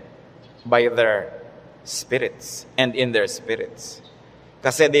tormented by their spirits and in their spirits.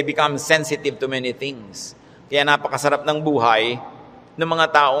 Kasi they become sensitive to many things. Kaya napakasarap ng buhay ng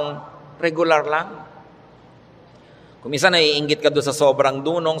mga taong regular lang. Kung minsan naiinggit ka doon sa sobrang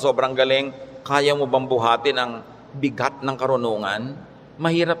dunong, sobrang galing, kaya mo bang buhatin ang bigat ng karunungan?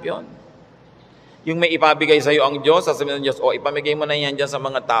 Mahirap yon. Yung may ipabigay sa iyo ang Diyos, sasabihin ng Diyos, ipamigay mo na yan dyan sa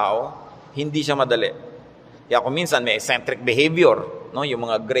mga tao, hindi siya madali. Kaya kung minsan may eccentric behavior, no? Yung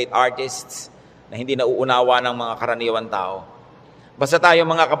mga great artists na hindi nauunawa ng mga karaniwan tao. Basta tayo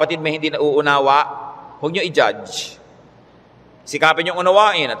mga kapatid may hindi nauunawa, huwag nyo i-judge. Sikapin nyo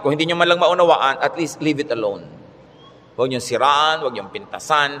unawain, at kung hindi nyo man lang maunawaan, at least leave it alone. Huwag nyo siraan, huwag nyo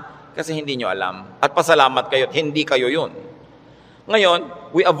pintasan, kasi hindi nyo alam. At pasalamat kayo, at hindi kayo yun.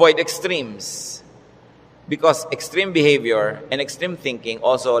 Ngayon, we avoid extremes. Because extreme behavior and extreme thinking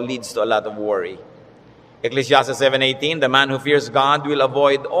also leads to a lot of worry. Ecclesiastes 7:18, the man who fears God will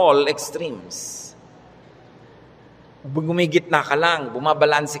avoid all extremes. Gumigit na ka lang,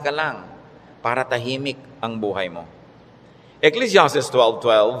 bumabalansi ka lang, para tahimik ang buhay mo. Ecclesiastes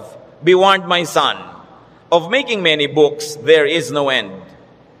 12:12, "Be warned, my son, of making many books there is no end,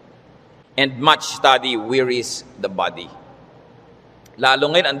 and much study wearies the body."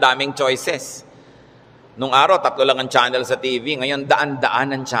 Lalo ngayon, ang daming choices. Nung araw, 3 lang ang channel sa TV. Ngayon,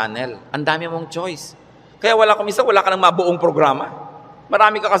 daan-daan ang channel. Ang dami mong choice. Kaya wala ka ng mabuong programa.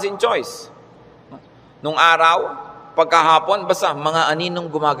 Marami ka kasing choice. Nung araw, pagkahapon, basta mga aninong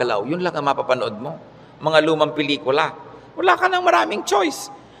gumagalaw. Yun lang ang mapapanood mo. Mga lumang pelikula. Wala ka ng maraming choice.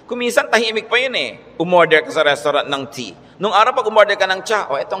 Kuminsan, tahimik pa yun eh. Umorder ka sa restaurant ng tea. Nung araw, pag umorder ka ng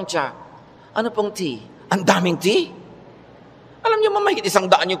tsa, etong tsa. Ano pong tea? Ang daming tea. Alam niyo, mahigit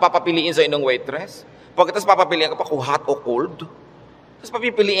 100 yung papapiliin sa inong waitress. Pagkatapos papapiliin ka pa kung hot o cold. Tapos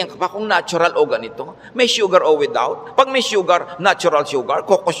papipiliin ka pa kung natural o ganito. May sugar o without. Pag may sugar, natural sugar,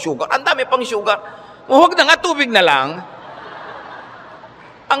 coco sugar. Ang dami pang sugar. Huwag na nga, tubig na lang.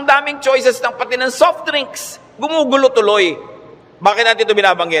 Ang daming choices ng pati ng soft drinks. Gumugulo tuloy. Bakit natin ito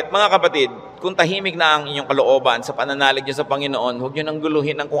binabanggit? Mga kapatid, kung tahimik na ang inyong kalooban sa pananalig niyo sa Panginoon, huwag niyo nang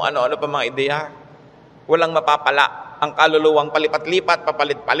guluhin ng kung ano-ano pa mga ideya. Walang mapapala. Ang kaluluwang palipat-lipat,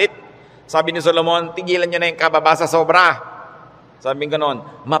 papalit-palit. Sabi ni Solomon, tigilan niyo na yung kababasa sobra. Sabi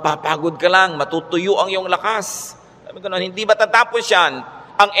ganon, mapapagod ka lang, matutuyo ang iyong lakas. Sabi ganon, hindi ba tatapos yan?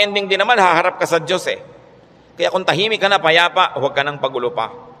 Ang ending din naman, haharap ka sa Diyos eh. Kaya kung tahimik ka na, payapa, huwag ka nang pagulo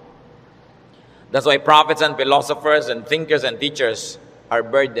pa. That's why prophets and philosophers and thinkers and teachers are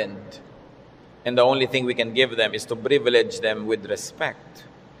burdened. And the only thing we can give them is to privilege them with respect.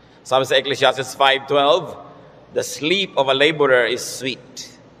 Sabi sa Ecclesiastes 5:12, "The sleep of a laborer is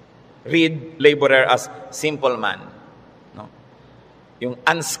sweet." Read laborer as simple man. No? Yung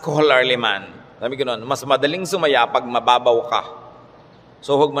unscholarly man. Sabi ko noon, mas madaling sumaya pag mababaw ka.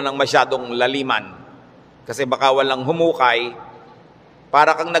 So huwag mo nang masyadong laliman. Kasi baka walang humukay,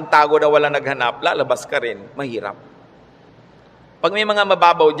 para kang nagtago na walang naghanap, lalabas ka rin, mahirap. Pag may mga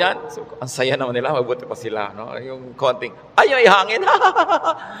mababaw dyan, so, ang saya naman nila, mabuti pa sila. No? Yung konting, ay hangin.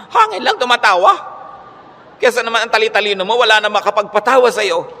 Hangin lang, tumatawa. Kesa naman ang tali-talino mo, wala na makapagpatawa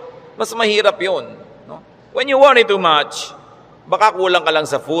sa'yo. Mas mahirap yun. No? When you worry too much, baka kulang ka lang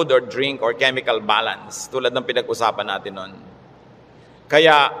sa food or drink or chemical balance, tulad ng pinag-usapan natin nun.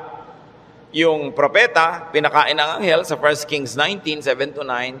 Kaya, yung propeta, pinakain ng anghel sa 1 Kings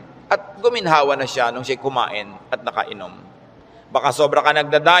 19:7-9, at guminhawa na siya nung siya kumain at nakainom. Baka sobra ka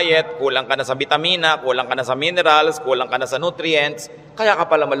nagda-diet, kulang ka na sa vitamina, kulang ka na sa minerals, kulang ka na sa nutrients, kaya ka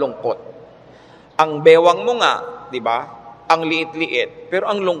pala malungkot. Ang bewang mo nga, di ba? Ang liit-liit,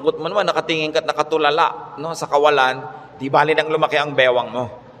 pero ang lungkot mo naman, nakatingin ka at nakatulala, no? Sa kawalan, di bali nang lumaki ang bewang mo.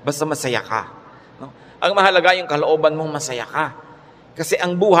 Basta masaya ka. No? Ang mahalaga yung kalooban mong masaya ka. Kasi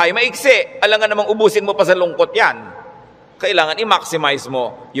ang buhay, maiksi. Alangan namang ubusin mo pa sa lungkot yan. Kailangan i-maximize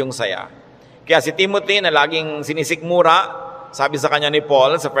mo yung saya. Kaya si Timothy na laging sinisikmura, sabi sa kanya ni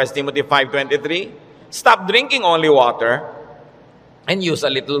Paul sa 1 Timothy 5:23, "Stop drinking only water and use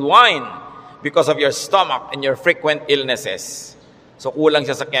a little wine because of your stomach and your frequent illnesses." So kulang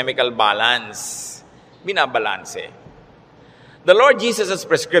siya sa chemical balance. Binabalanse. The Lord Jesus'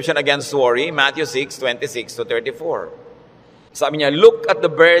 prescription against worry, Matthew 6:26-34. Sabi niya, "Look at the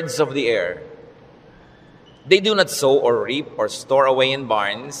birds of the air. They do not sow or reap or store away in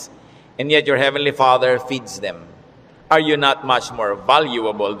barns, and yet your heavenly Father feeds them. Are you not much more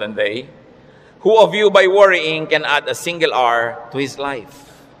valuable than they? Who of you by worrying can add a single hour to his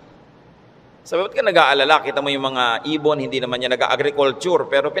life?" Sabi, ba't ka nag-aalala? Kita mo yung mga ibon, hindi naman yan nag-agriculture,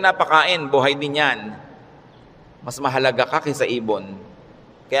 pero pinapakain, buhay din yan. Mas mahalaga ka kaysa ibon.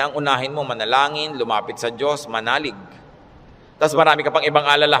 Kaya ang unahin mo, manalangin, lumapit sa Diyos, manalig. Tapos marami ka pang ibang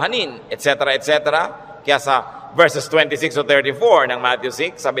alalahanin, etc., etc. Kaya sa verses 26-34 ng Matthew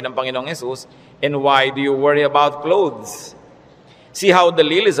 6, sabi ng Panginoong Jesus, "And why do you worry about clothes? See how the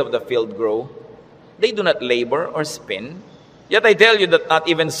lilies of the field grow. They do not labor or spin. Yet I tell you that not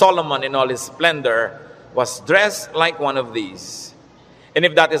even Solomon in all his splendor was dressed like one of these. And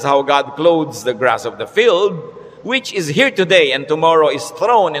if that is how God clothes the grass of the field, which is here today and tomorrow is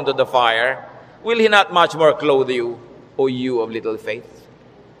thrown into the fire, will he not much more clothe you, O you of little faith?"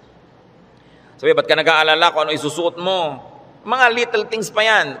 Sabi, ba't ka nag-aalala kung ano isusuot mo? Mga little things pa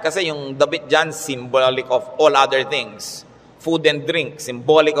yan. Kasi yung damit dyan, symbolic of all other things. Food and drink,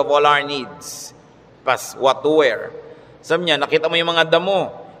 symbolic of all our needs. Plus, what to wear. Sabi niya, nakita mo yung mga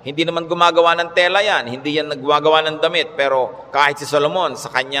damo. Hindi naman gumagawa ng tela yan. Hindi yan naggagawa ng damit. Pero kahit si Solomon, sa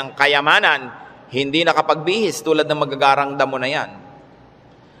kanyang kayamanan, hindi nakapagbihis tulad ng magagarang damo na yan.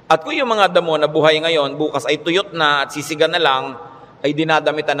 At kung yung mga damo na buhay ngayon, bukas ay tuyot na at sisigan na lang, ay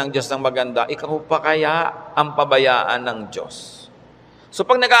dinadamitan ng Diyos ng maganda, ikaw pa kaya ang pabayaan ng Diyos? So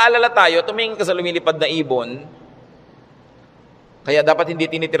pag nag-aalala tayo, tumingin ka sa lumilipad na ibon, Kaya dapat hindi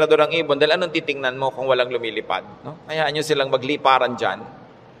tinitirador ang ibon dahil anong titingnan mo kung walang lumilipad? No? Hayaan nyo silang magliparan dyan.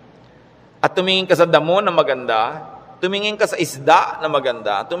 At tumingin ka sa damo na maganda, tumingin ka sa isda na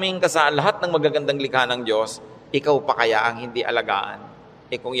maganda, tumingin ka sa lahat ng magagandang likha ng Diyos, ikaw pa kaya ang hindi alagaan?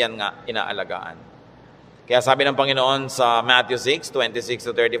 Kung yan nga, inaalagaan. Kaya sabi ng Panginoon sa Matthew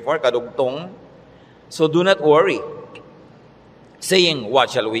 6:26-34, kadugtong, so do not worry, saying, what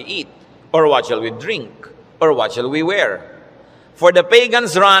shall we eat? Or what shall we drink? Or what shall we wear? For the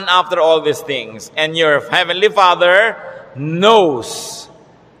pagans run after all these things, and your heavenly Father knows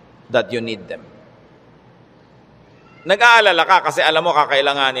that you need them. Nag-aalala ka kasi alam mo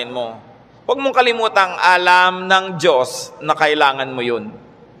kakailanganin mo. Huwag mong kalimutang alam ng Diyos na kailangan mo yun.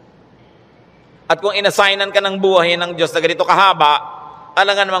 At kung inassignan ka ng buhay ng Diyos na ganito kahaba,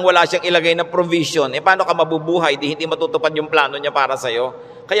 alam nga namang wala siyang ilagay na provision. Paano ka mabubuhay? Hindi matutupad yung plano niya para sa'yo.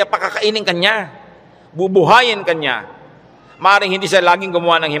 Kaya pakakainin ka niya. Bubuhayin ka niya. Maaaring hindi siya laging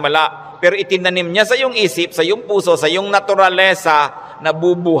gumawa ng himala, pero itinanim niya sa iyong isip, sa iyong puso, sa iyong naturalesa, na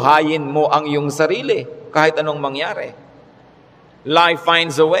bubuhayin mo ang iyong sarili kahit anong mangyari. Life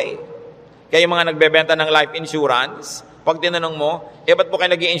finds a way. Kaya yung mga nagbebenta ng life insurance, pag tinanong mo, ba't po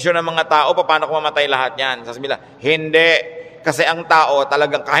kayo nag-i-insure ng mga tao, paano kung mamatay lahat yan? Sasabihin nila, hindi. Kasi ang tao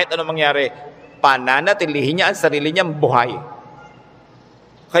talagang kahit anong mangyari, pananatilihin niya ang sarili niyang buhay.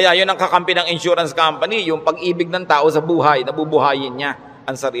 Kaya yun ang kakampi ng insurance company, yung pag-ibig ng tao sa buhay, nabubuhayin niya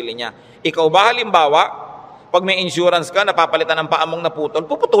ang sarili niya. Ikaw ba halimbawa, pag may insurance ka, napapalitan ng paa mong naputol,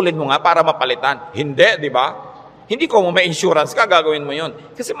 puputulin mo nga para mapalitan. Hindi, di ba? Hindi ko may insurance ka, gagawin mo yun.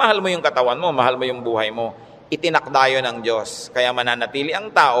 Kasi mahal mo yung katawan mo, mahal mo yung buhay mo. Itinakda yun ng Diyos. Kaya mananatili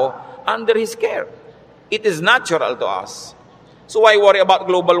ang tao under His care. It is natural to us. So why worry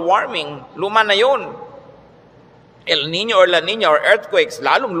about global warming? Luma na yun. El Nino or La Nina or earthquakes,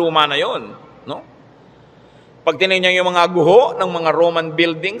 lalong luma na yun. No? Pag tinignan yung mga guho ng mga Roman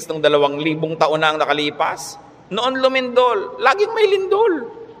buildings ng 2,000 taon na ang nakalipas, noon lumindol. Laging may lindol.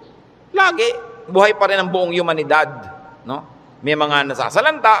 Lagi. Buhay pa rin ang buong humanidad. No? May mga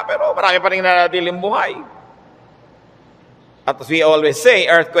nasasalanta, pero marami pa rin nanatiling buhay. At as we always say,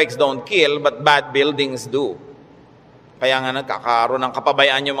 earthquakes don't kill, but bad buildings do. Kaya nga nagkakaroon ng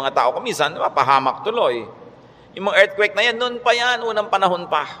kapabayaan yung mga tao. Kumisan, mapahamak tuloy. Yung mga earthquake na yan, noon pa yan, unang panahon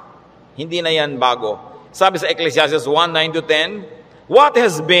pa. Hindi na yan bago. Sabi sa Ecclesiastes 1:9-10, what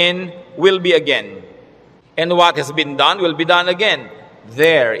has been will be again, and what has been done will be done again.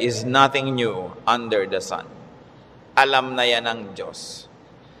 There is nothing new under the sun. Alam na yan ng Diyos.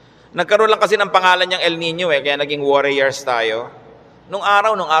 Nagkaroon lang kasi ng pangalan niyang El Nino kaya naging warriors tayo. Nung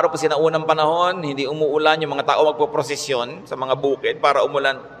araw pa sinaunang panahon, hindi umuulan, yung mga tao magpoprosesyon sa mga bukid para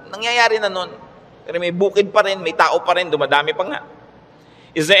umulan. Nangyayari na nun. Pero may bukid pa rin, may tao pa rin, dumadami pa nga.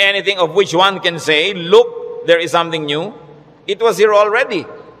 Is there anything of which one can say, look, there is something new? It was here already,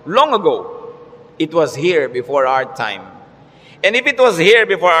 long ago. It was here before our time. And if it was here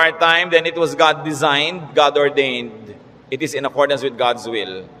before our time, then it was God designed, God ordained. It is in accordance with God's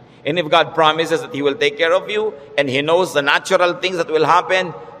will. And if God promises that He will take care of you, and He knows the natural things that will happen,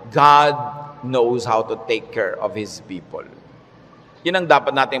 God knows how to take care of His people. Yun ang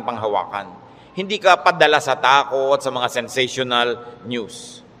dapat nating panghawakan. Hindi ka padala sa takot, sa mga sensational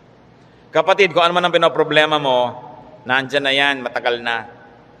news. Kapatid, kung ano man ang pinoproblema mo, nandyan na yan, matagal na.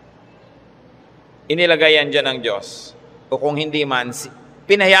 Inilagay yan dyan ng Diyos. O kung hindi man,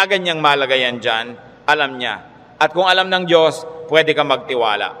 pinayagan niyang malagay yan dyan, alam niya. At kung alam ng Diyos, pwede ka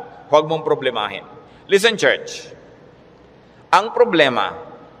magtiwala. Huwag mong problemahin. Listen, church. Ang problema,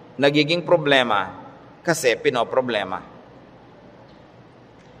 nagiging problema kasi pinoproblema.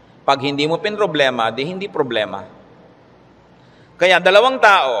 Pag hindi mo pinroblema, di hindi problema. Kaya 2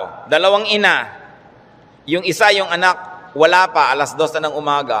 tao, 2 ina, yung isa yung anak, wala pa, 2:00 na ng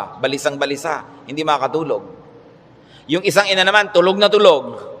umaga, balisang-balisa, hindi makatulog. Yung isang ina naman, tulog na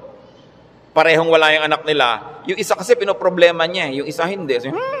tulog. Parehong wala yung anak nila. Yung isa kasi pinoproblema niya, yung isa hindi.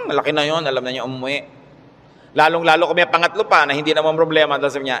 So, malaki na yun, alam na niya umuwi. Lalong-lalo kung may pangatlo pa na hindi naman problema,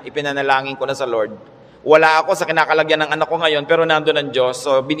 dahil sabi niya, ipinanalangin ko na sa Lord. Wala ako sa kinakalagyan ng anak ko ngayon, pero nandun ang Diyos,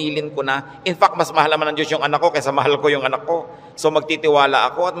 so binilin ko na. In fact, mas mahal naman ng Diyos yung anak ko kaysa mahal ko yung anak ko. So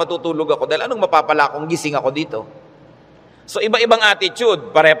magtitiwala ako at matutulog ako dahil anong mapapala kung gising ako dito? So iba-ibang attitude,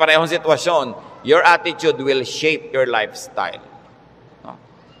 pare-parehong sitwasyon. Your attitude will shape your lifestyle. No?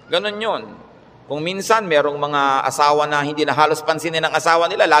 Ganon yun. Kung minsan merong mga asawa na hindi na halos pansinin ng asawa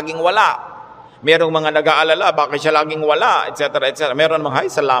nila, laging wala. Merong mga nag-aalala, bakit siya laging wala, etc., etc. Meron mga,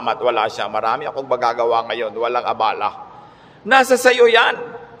 ay, salamat, wala siya. Marami akong magagawa ngayon, walang abala. Nasa sayo yan,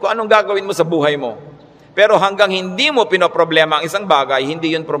 kung anong gagawin mo sa buhay mo. Pero hanggang hindi mo pinoproblema ang isang bagay,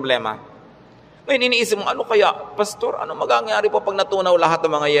 hindi yun problema. Ngayon iniisip mo, ano kaya, Pastor, ano magagawa po pag natunaw lahat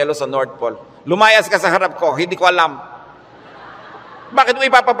ng mga yelo sa North Pole? Lumayas ka sa harap ko, hindi ko alam. Bakit mo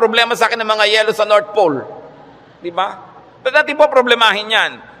ipapaproblema sa akin ng mga yelo sa North Pole? Di ba? Ba't natin po problemahin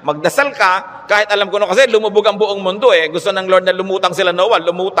yan? Magdasal ka, kahit alam ko na kasi lumubog ang buong mundo eh. Gusto ng Lord na lumutang sila Noah,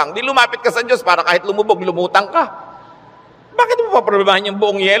 lumutang. Di lumapit ka sa Diyos para kahit lumubog, lumutang ka. Bakit mo pa problemahin yung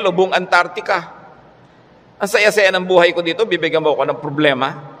buong yelo, buong Antarctica? Ang saya-saya ng buhay ko dito, bibigyan mo ako ng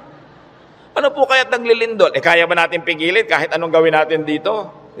problema? Ano po kaya't naglilindol? Kaya ba natin pigilin kahit anong gawin natin dito?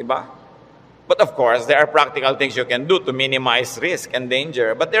 Diba? But of course, there are practical things you can do to minimize risk and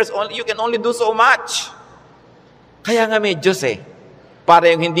danger. But you can only do so much. Kaya nga may Diyos eh. Para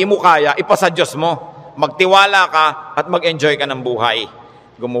yung hindi mo kaya, ipasa Diyos mo. Magtiwala ka at mag-enjoy ka ng buhay.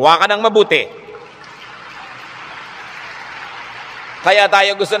 Gumawa ka ng mabuti. Kaya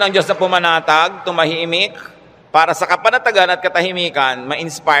tayo gusto ng Diyos na pumanatag, tumahimik, para sa kapanatagan at katahimikan,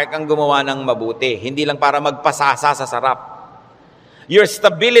 ma-inspire kang gumawa ng mabuti. Hindi lang para magpasasa sa sarap. Your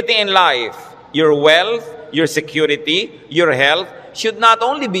stability in life, your wealth, your security, your health, should not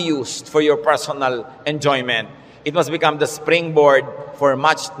only be used for your personal enjoyment. It must become the springboard for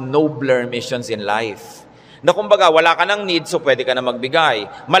much nobler missions in life. Na kumbaga, wala ka ng need, so pwede ka na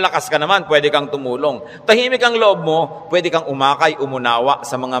magbigay. Malakas ka naman, pwede kang tumulong. Tahimik ang loob mo, pwede kang umakay, umunawa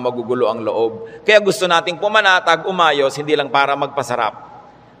sa mga magugulo ang loob. Kaya gusto nating pumanatag, umayos, hindi lang para magpasarap.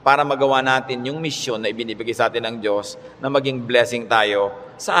 Para magawa natin yung misyon na ibinibigay sa atin ng Diyos na maging blessing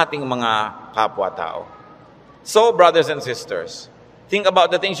tayo sa ating mga kapwa-tao. So, brothers and sisters, think about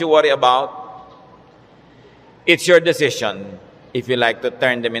the things you worry about. It's your decision if you like to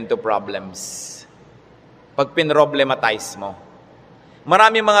turn them into problems. Pag pinroblematize mo.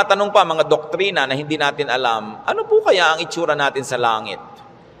 Maraming mga tanong pa, mga doktrina na hindi natin alam. Ano po kaya ang itsura natin sa langit?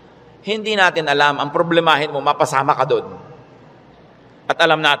 Hindi natin alam. Ang problemahin mo, mapasama ka doon. At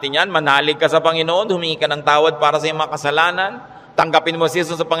alam natin yan, manalig ka sa Panginoon, humingi ka ng tawad para sa iyong mga kasalanan, tanggapin mo si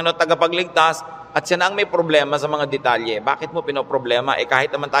Jesus sa Panginoon tagapagligtas, at siya na ang may problema sa mga detalye. Bakit mo pinoproblema? Kahit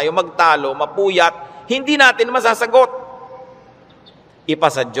naman tayo magtalo, mapuyat, hindi natin masasagot.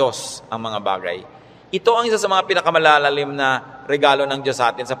 Ipa sa Diyos ang mga bagay. Ito ang isa sa mga pinakamalalalim na regalo ng Diyos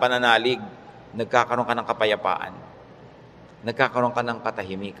sa atin sa pananalig. Nagkakaroon ka ng kapayapaan. Nagkakaroon ka ng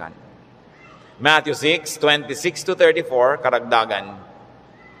katahimikan. Matthew 6:26-34, karagdagan.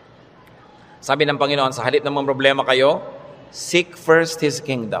 Sabi ng Panginoon, sa halip ng mga problema kayo, seek first His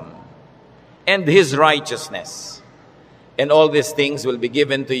kingdom and His righteousness, and all these things will be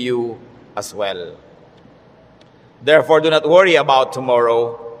given to you as well. Therefore, do not worry about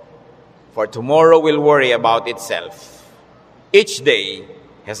tomorrow, for tomorrow will worry about itself. Each day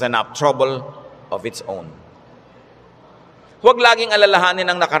has enough trouble of its own. Huwag laging alalahanin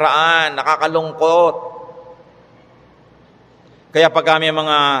ang nakaraan, nakakalungkot. Kaya pag kami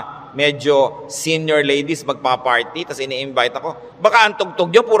mga medyo senior ladies magpa-party, tapos ini-invite ako, baka ang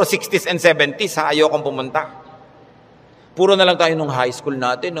tugtog nyo, puro 60s and 70s, ha? Ayokong pumunta. Puro na lang tayo nung high school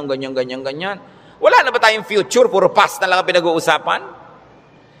natin, nung ganyan. Wala na ba tayong future? Puro past na lang ang pinag-uusapan?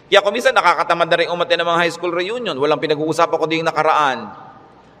 Kaya kung minsan nakakatamad na rin umaten ng mga high school reunion, walang pinag-uusapan ko din nakaraan.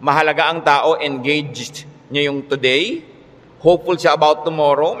 Mahalaga ang tao, engaged niya yung today, hopeful siya about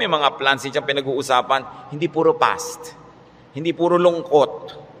tomorrow, may mga plans siyang pinag-uusapan, hindi puro past, hindi puro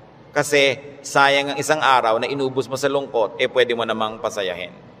lungkot. Kasi sayang ang isang araw na inubos mo sa lungkot, pwede mo namang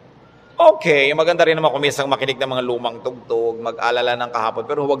pasayahin. Okay, maganda rin naman kumisang makinig ng mga lumang tugtog, mag-alala ng kahapon,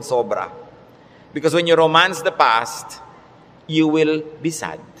 pero huwag sobra. Because when you romance the past, you will be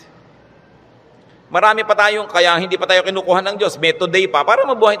sad. Marami pa tayong, kaya hindi pa tayo kinukuha ng Diyos. May today pa, para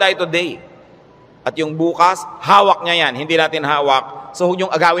mabuhay tayo today. At yung bukas, hawak niya yan. Hindi natin hawak. So, huwag yung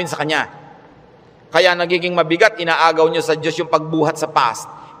agawin sa Kanya. Kaya nagiging mabigat, inaagaw niyo sa Diyos yung pagbuhat sa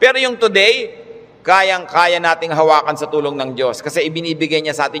past. Pero yung today, kayang-kaya nating hawakan sa tulong ng Diyos. Kasi ibinibigay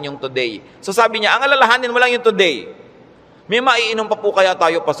niya sa atin yung today. So sabi niya, ang alalahanin mo lang yung today. May maiinom pa po kaya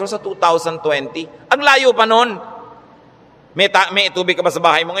tayo, Pastor, sa 2020? Ang layo pa nun. May tubig ka ba sa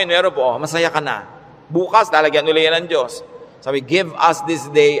bahay mo ngayon? Meron po, masaya ka na. Bukas, lalagyan ulit yan ng Diyos. Sabi, give us this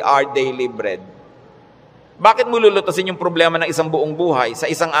day our daily bread. Bakit mo lulutasin yung problema ng isang buong buhay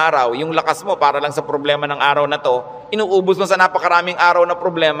sa isang araw? Yung lakas mo para lang sa problema ng araw na to, inuubos mo sa napakaraming araw na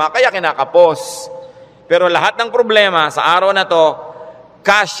problema, kaya kinakapos. Pero lahat ng problema sa araw na to,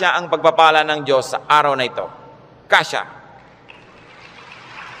 kasya ang pagpapala ng Diyos sa araw na ito. Kasya.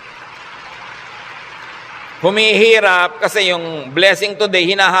 Humihirap kasi yung blessing today,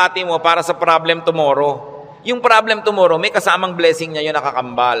 hinahati mo para sa problem tomorrow. Yung problem tomorrow, may kasamang blessing niya yung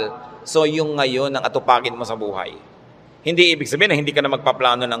nakakambal. So, yung ngayon ang atupagin mo sa buhay. Hindi ibig sabihin na hindi ka na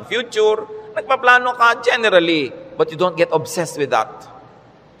magpaplano ng future. Nagpaplano ka generally, but you don't get obsessed with that.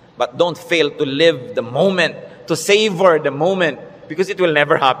 But don't fail to live the moment, to savor the moment, because it will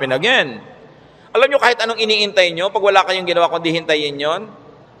never happen again. Alam nyo, kahit anong iniintay nyo, pag wala kayong ginawa kundi hintayin yon,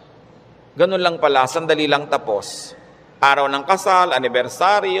 ganun lang pala, sandali lang tapos. Araw ng kasal,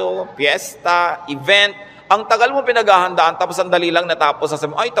 anibersaryo, fiesta, event, ang tagal mo pinaghahandaan, tapos sandali lang natapos,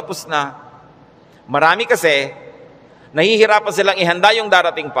 sasabi mo, ay tapos na. Marami kasi, nahihirapan silang ihanda yung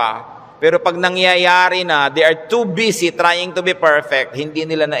darating pa, pero pag nangyayari na, they are too busy trying to be perfect, hindi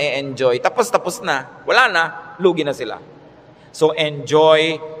nila na-enjoy. Tapos na. Wala na, lugi na sila. So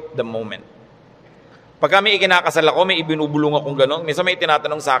enjoy the moment. Pag kami ikinakasal ako, may ibinubulong akong gano'n. Minsan may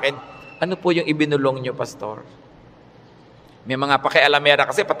tinatanong sa akin, ano po yung ibinulong nyo, Pastor? May mga pakialamera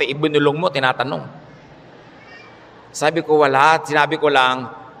kasi, pati ibinulong mo, tinatanong. Sabi ko, wala. Sinabi ko lang,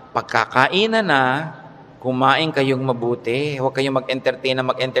 pagkakainan na, kumain kayong mabuti. Huwag kayong mag-entertain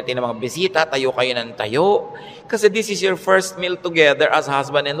ng mga bisita. Tayo kayo ng tayo. Kasi this is your first meal together as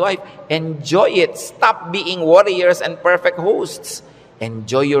husband and wife. Enjoy it. Stop being warriors and perfect hosts.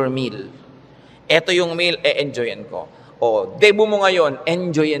 Enjoy your meal. Ito yung meal, enjoyin ko. O, debut mo ngayon,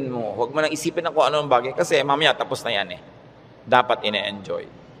 enjoyin mo. Huwag mo nang isipin na kung ano ang bagay. Kasi mamaya, tapos na yan eh. Dapat ine-enjoy.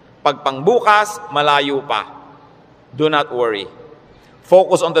 Pag pangbukas, malayo pa. Do not worry.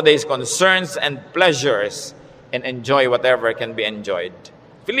 Focus on today's concerns and pleasures and enjoy whatever can be enjoyed.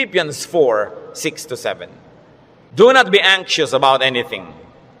 Philippians 4:6-7. Do not be anxious about anything,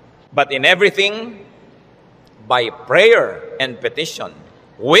 but in everything, by prayer and petition,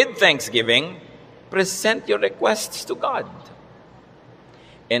 with thanksgiving, present your requests to God.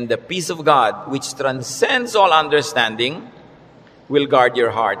 And the peace of God, which transcends all understanding, will guard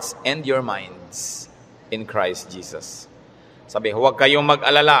your hearts and your minds in Christ Jesus. Sabi, huwag kayong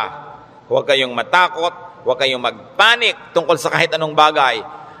mag-alala, huwag kayong matakot, huwag kayong magpanik tungkol sa kahit anong bagay.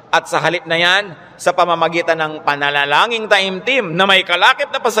 At sa halip na yan, sa pamamagitan ng pananalangin taimtim na may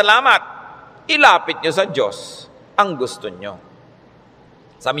kalakip na pasalamat, ilapit nyo sa Diyos ang gusto nyo.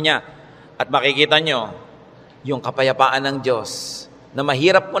 Sabi niya, at makikita nyo yung kapayapaan ng Diyos na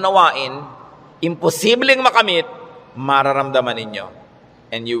mahirap unawain, imposibleng makamit, mararamdaman ninyo,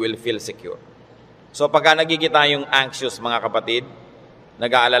 and you will feel secure. So pagka nagkikita yung anxious, mga kapatid,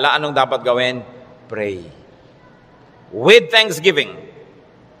 nag-aalala, anong dapat gawin? Pray. With thanksgiving.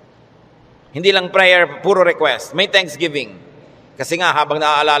 Hindi lang prayer, puro request. May thanksgiving. Kasi nga, habang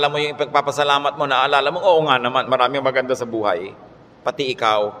naaalala mo yung pagpapasalamat mo, naaalala mo, oo nga naman, maraming maganda sa buhay. Pati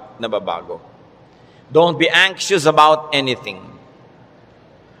ikaw, nababago. Don't be anxious about anything.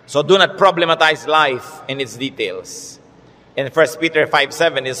 So do not problematize life in its details. And 1 Peter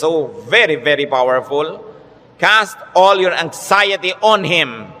 5:7 is so very, very powerful. Cast all your anxiety on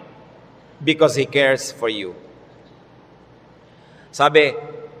Him because He cares for you. Sabi,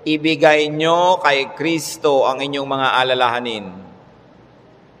 ibigay nyo kay Kristo ang inyong mga alalahanin.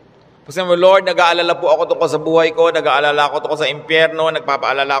 Kasi Lord, nag-aalala po ako tungkol sa buhay ko, nag-aalala ako tungkol sa impyerno,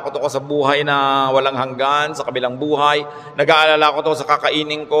 nagpapaalala ako tungkol sa buhay na walang hanggan, sa kabilang buhay, nag-aalala ako tungkol sa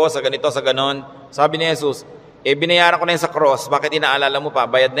kakainin ko, sa ganito, sa ganon. Sabi ni Jesus, binayaran ko na yun sa cross, bakit inaalala mo pa?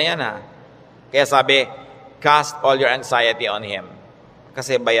 Bayad na yan ha. Kaya sabi, cast all your anxiety on Him.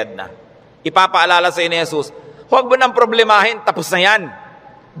 Kasi bayad na. Ipapaalala sa iyo ni Jesus, huwag mo nang problemahin, tapos na yan.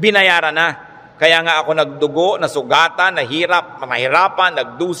 Binayaran na. Kaya nga ako nagdugo, nasugatan, nahirapan,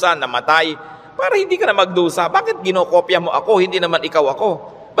 nagdusa, namatay, para hindi ka na magdusa. Bakit ginokopya mo ako, hindi naman ikaw ako?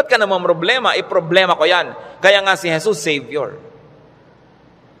 Ba't ka naman problema? Problema ko yan. Kaya nga si Jesus, Savior.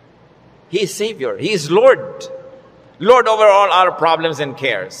 He is Savior. He is Lord. Lord over all our problems and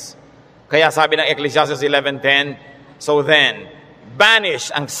cares. Kaya sabi ng Ecclesiastes 11:10, so then,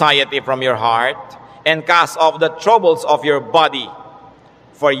 banish anxiety from your heart and cast off the troubles of your body,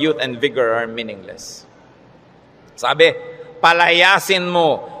 for youth and vigor are meaningless. Sabi, palayasin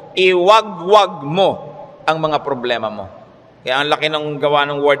mo, iwagwag mo ang mga problema mo. Kaya ang laki ng gawa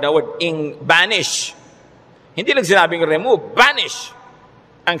ng word na word, banish. Hindi lang sinabing remove, banish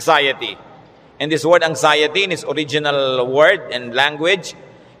anxiety. And this word anxiety in its original word and language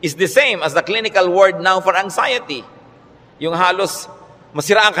is the same as the clinical word now for anxiety. Yung halos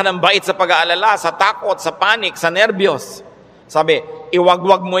masiraan ka ng bait sa pag-aalala, sa takot, sa panik, sa nervyos. Sabi,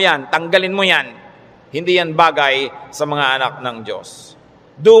 iwagwag mo yan, tanggalin mo yan. Hindi yan bagay sa mga anak ng Diyos.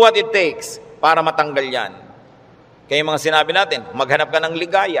 Do what it takes para matanggal yan. Kaya mga sinabi natin, maghanap ka ng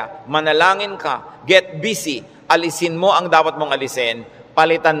ligaya, manalangin ka, get busy, alisin mo ang dapat mong alisin,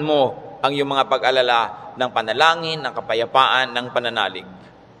 palitan mo ang iyong mga pag-alala ng panalangin, ng kapayapaan, ng pananalig.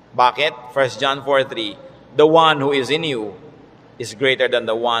 Bakit? 1 John 4:3, the one who is in you is greater than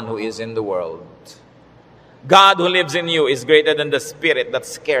the one who is in the world. God who lives in you is greater than the spirit that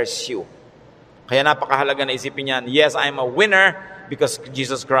scares you. Kaya napakahalaga na isipin yan, yes, I'm a winner because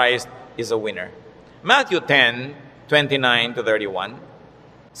Jesus Christ is a winner. Matthew 10:29 to 31,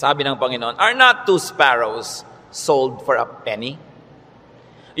 sabi ng Panginoon, "Are not 2 sparrows sold for a penny?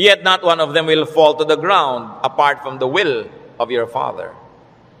 Yet not one of them will fall to the ground apart from the will of your Father.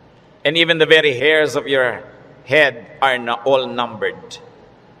 And even the very hairs of your head are all numbered.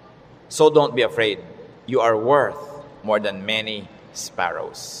 So don't be afraid. You are worth more than many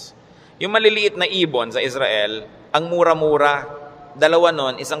sparrows." Yung maliliit na ibon sa Israel, ang mura-mura, dalawa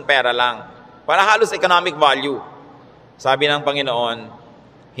nun, isang pera lang. Para halos economic value. Sabi ng Panginoon,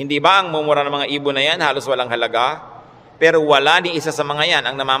 hindi ba ang mumura ng mga ibon na yan halos walang halaga? Pero wala ni isa sa mga yan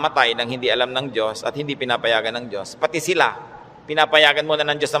ang namamatay nang hindi alam ng Diyos at hindi pinapayagan ng Diyos. Pati sila, pinapayagan muna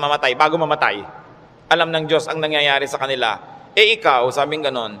ng Diyos na mamatay bago mamatay. Alam ng Diyos ang nangyayari sa kanila. Ikaw, sabing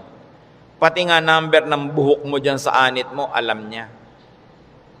ganon, pati nga number ng buhok mo dyan sa anit mo, alam niya.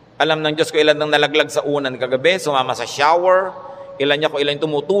 Alam ng Diyos kung ilan nang nalaglag sa unan kagabi, sumama sa shower, ilan niya kung ilan yung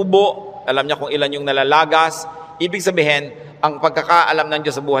tumutubo, alam niya kung ilan yung nalalagas. Ibig sabihin, ang pagkakaalam ng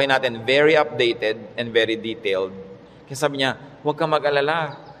Diyos sa buhay natin, very updated and very detailed. Kaya sabi niya, huwag kang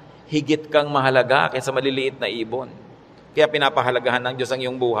mag-alala. Higit kang mahalaga kaysa maliliit na ibon. Kaya pinapahalagahan ng Diyos ang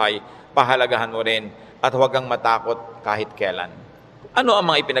iyong buhay, pahalagahan mo rin at huwag kang matakot kahit kailan. Ano ang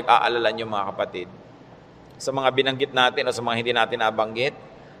mga ipinag-aalala niyo mga kapatid? Sa mga binanggit natin o sa mga hindi natin nabanggit,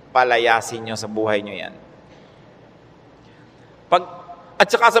 palayasin niyo sa buhay niyo yan. At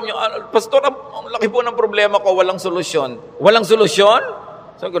saka sabi niyo, Pastor, ang laki po ng problema ko, walang solusyon. Walang solusyon?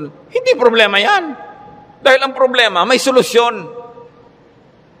 Sabi ko, hindi problema yan. Dahil ang problema, may solusyon.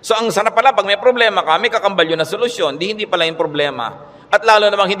 So ang sana pala, pag may problema ka, may kakambal yun na solusyon. Hindi pala yung problema. At lalo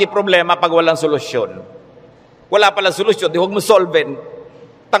namang hindi problema pag walang solusyon. Wala pala solusyon, di huwag mo solven.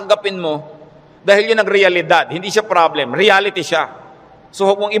 Tanggapin mo. Dahil yun ang realidad. Hindi siya problem. Reality siya. So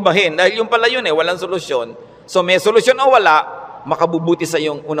huwag mong ibahin. Dahil yun pala yun walang solusyon. So may solusyon o wala, makabubuti sa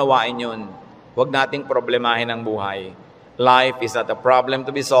iyong unawain yun. Huwag nating problemahin ang buhay. Life is not a problem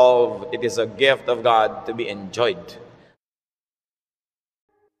to be solved. It is a gift of God to be enjoyed.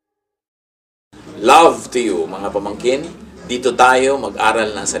 Love to you, mga pamangkin. Dito tayo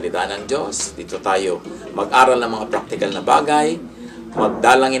mag-aral ng salita ng Diyos. Dito tayo mag-aral ng mga practical na bagay.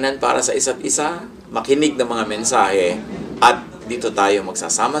 Magdalanginan para sa isa't isa. Makinig ng mga mensahe. At dito tayo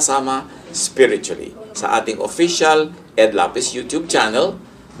magsasama-sama spiritually sa ating official Ed Lapis YouTube channel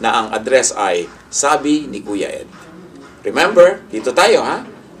na ang address ay Sabi ni Kuya Ed. Remember, dito tayo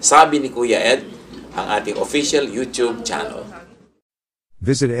Sabi ni Kuya Ed, ang ating official YouTube channel.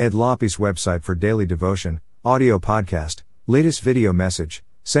 Visit Ed Lapis website for daily devotion, audio podcast, latest video message,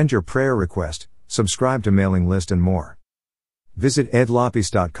 send your prayer request, subscribe to mailing list and more. Visit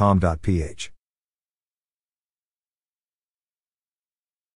edlapis.com.ph.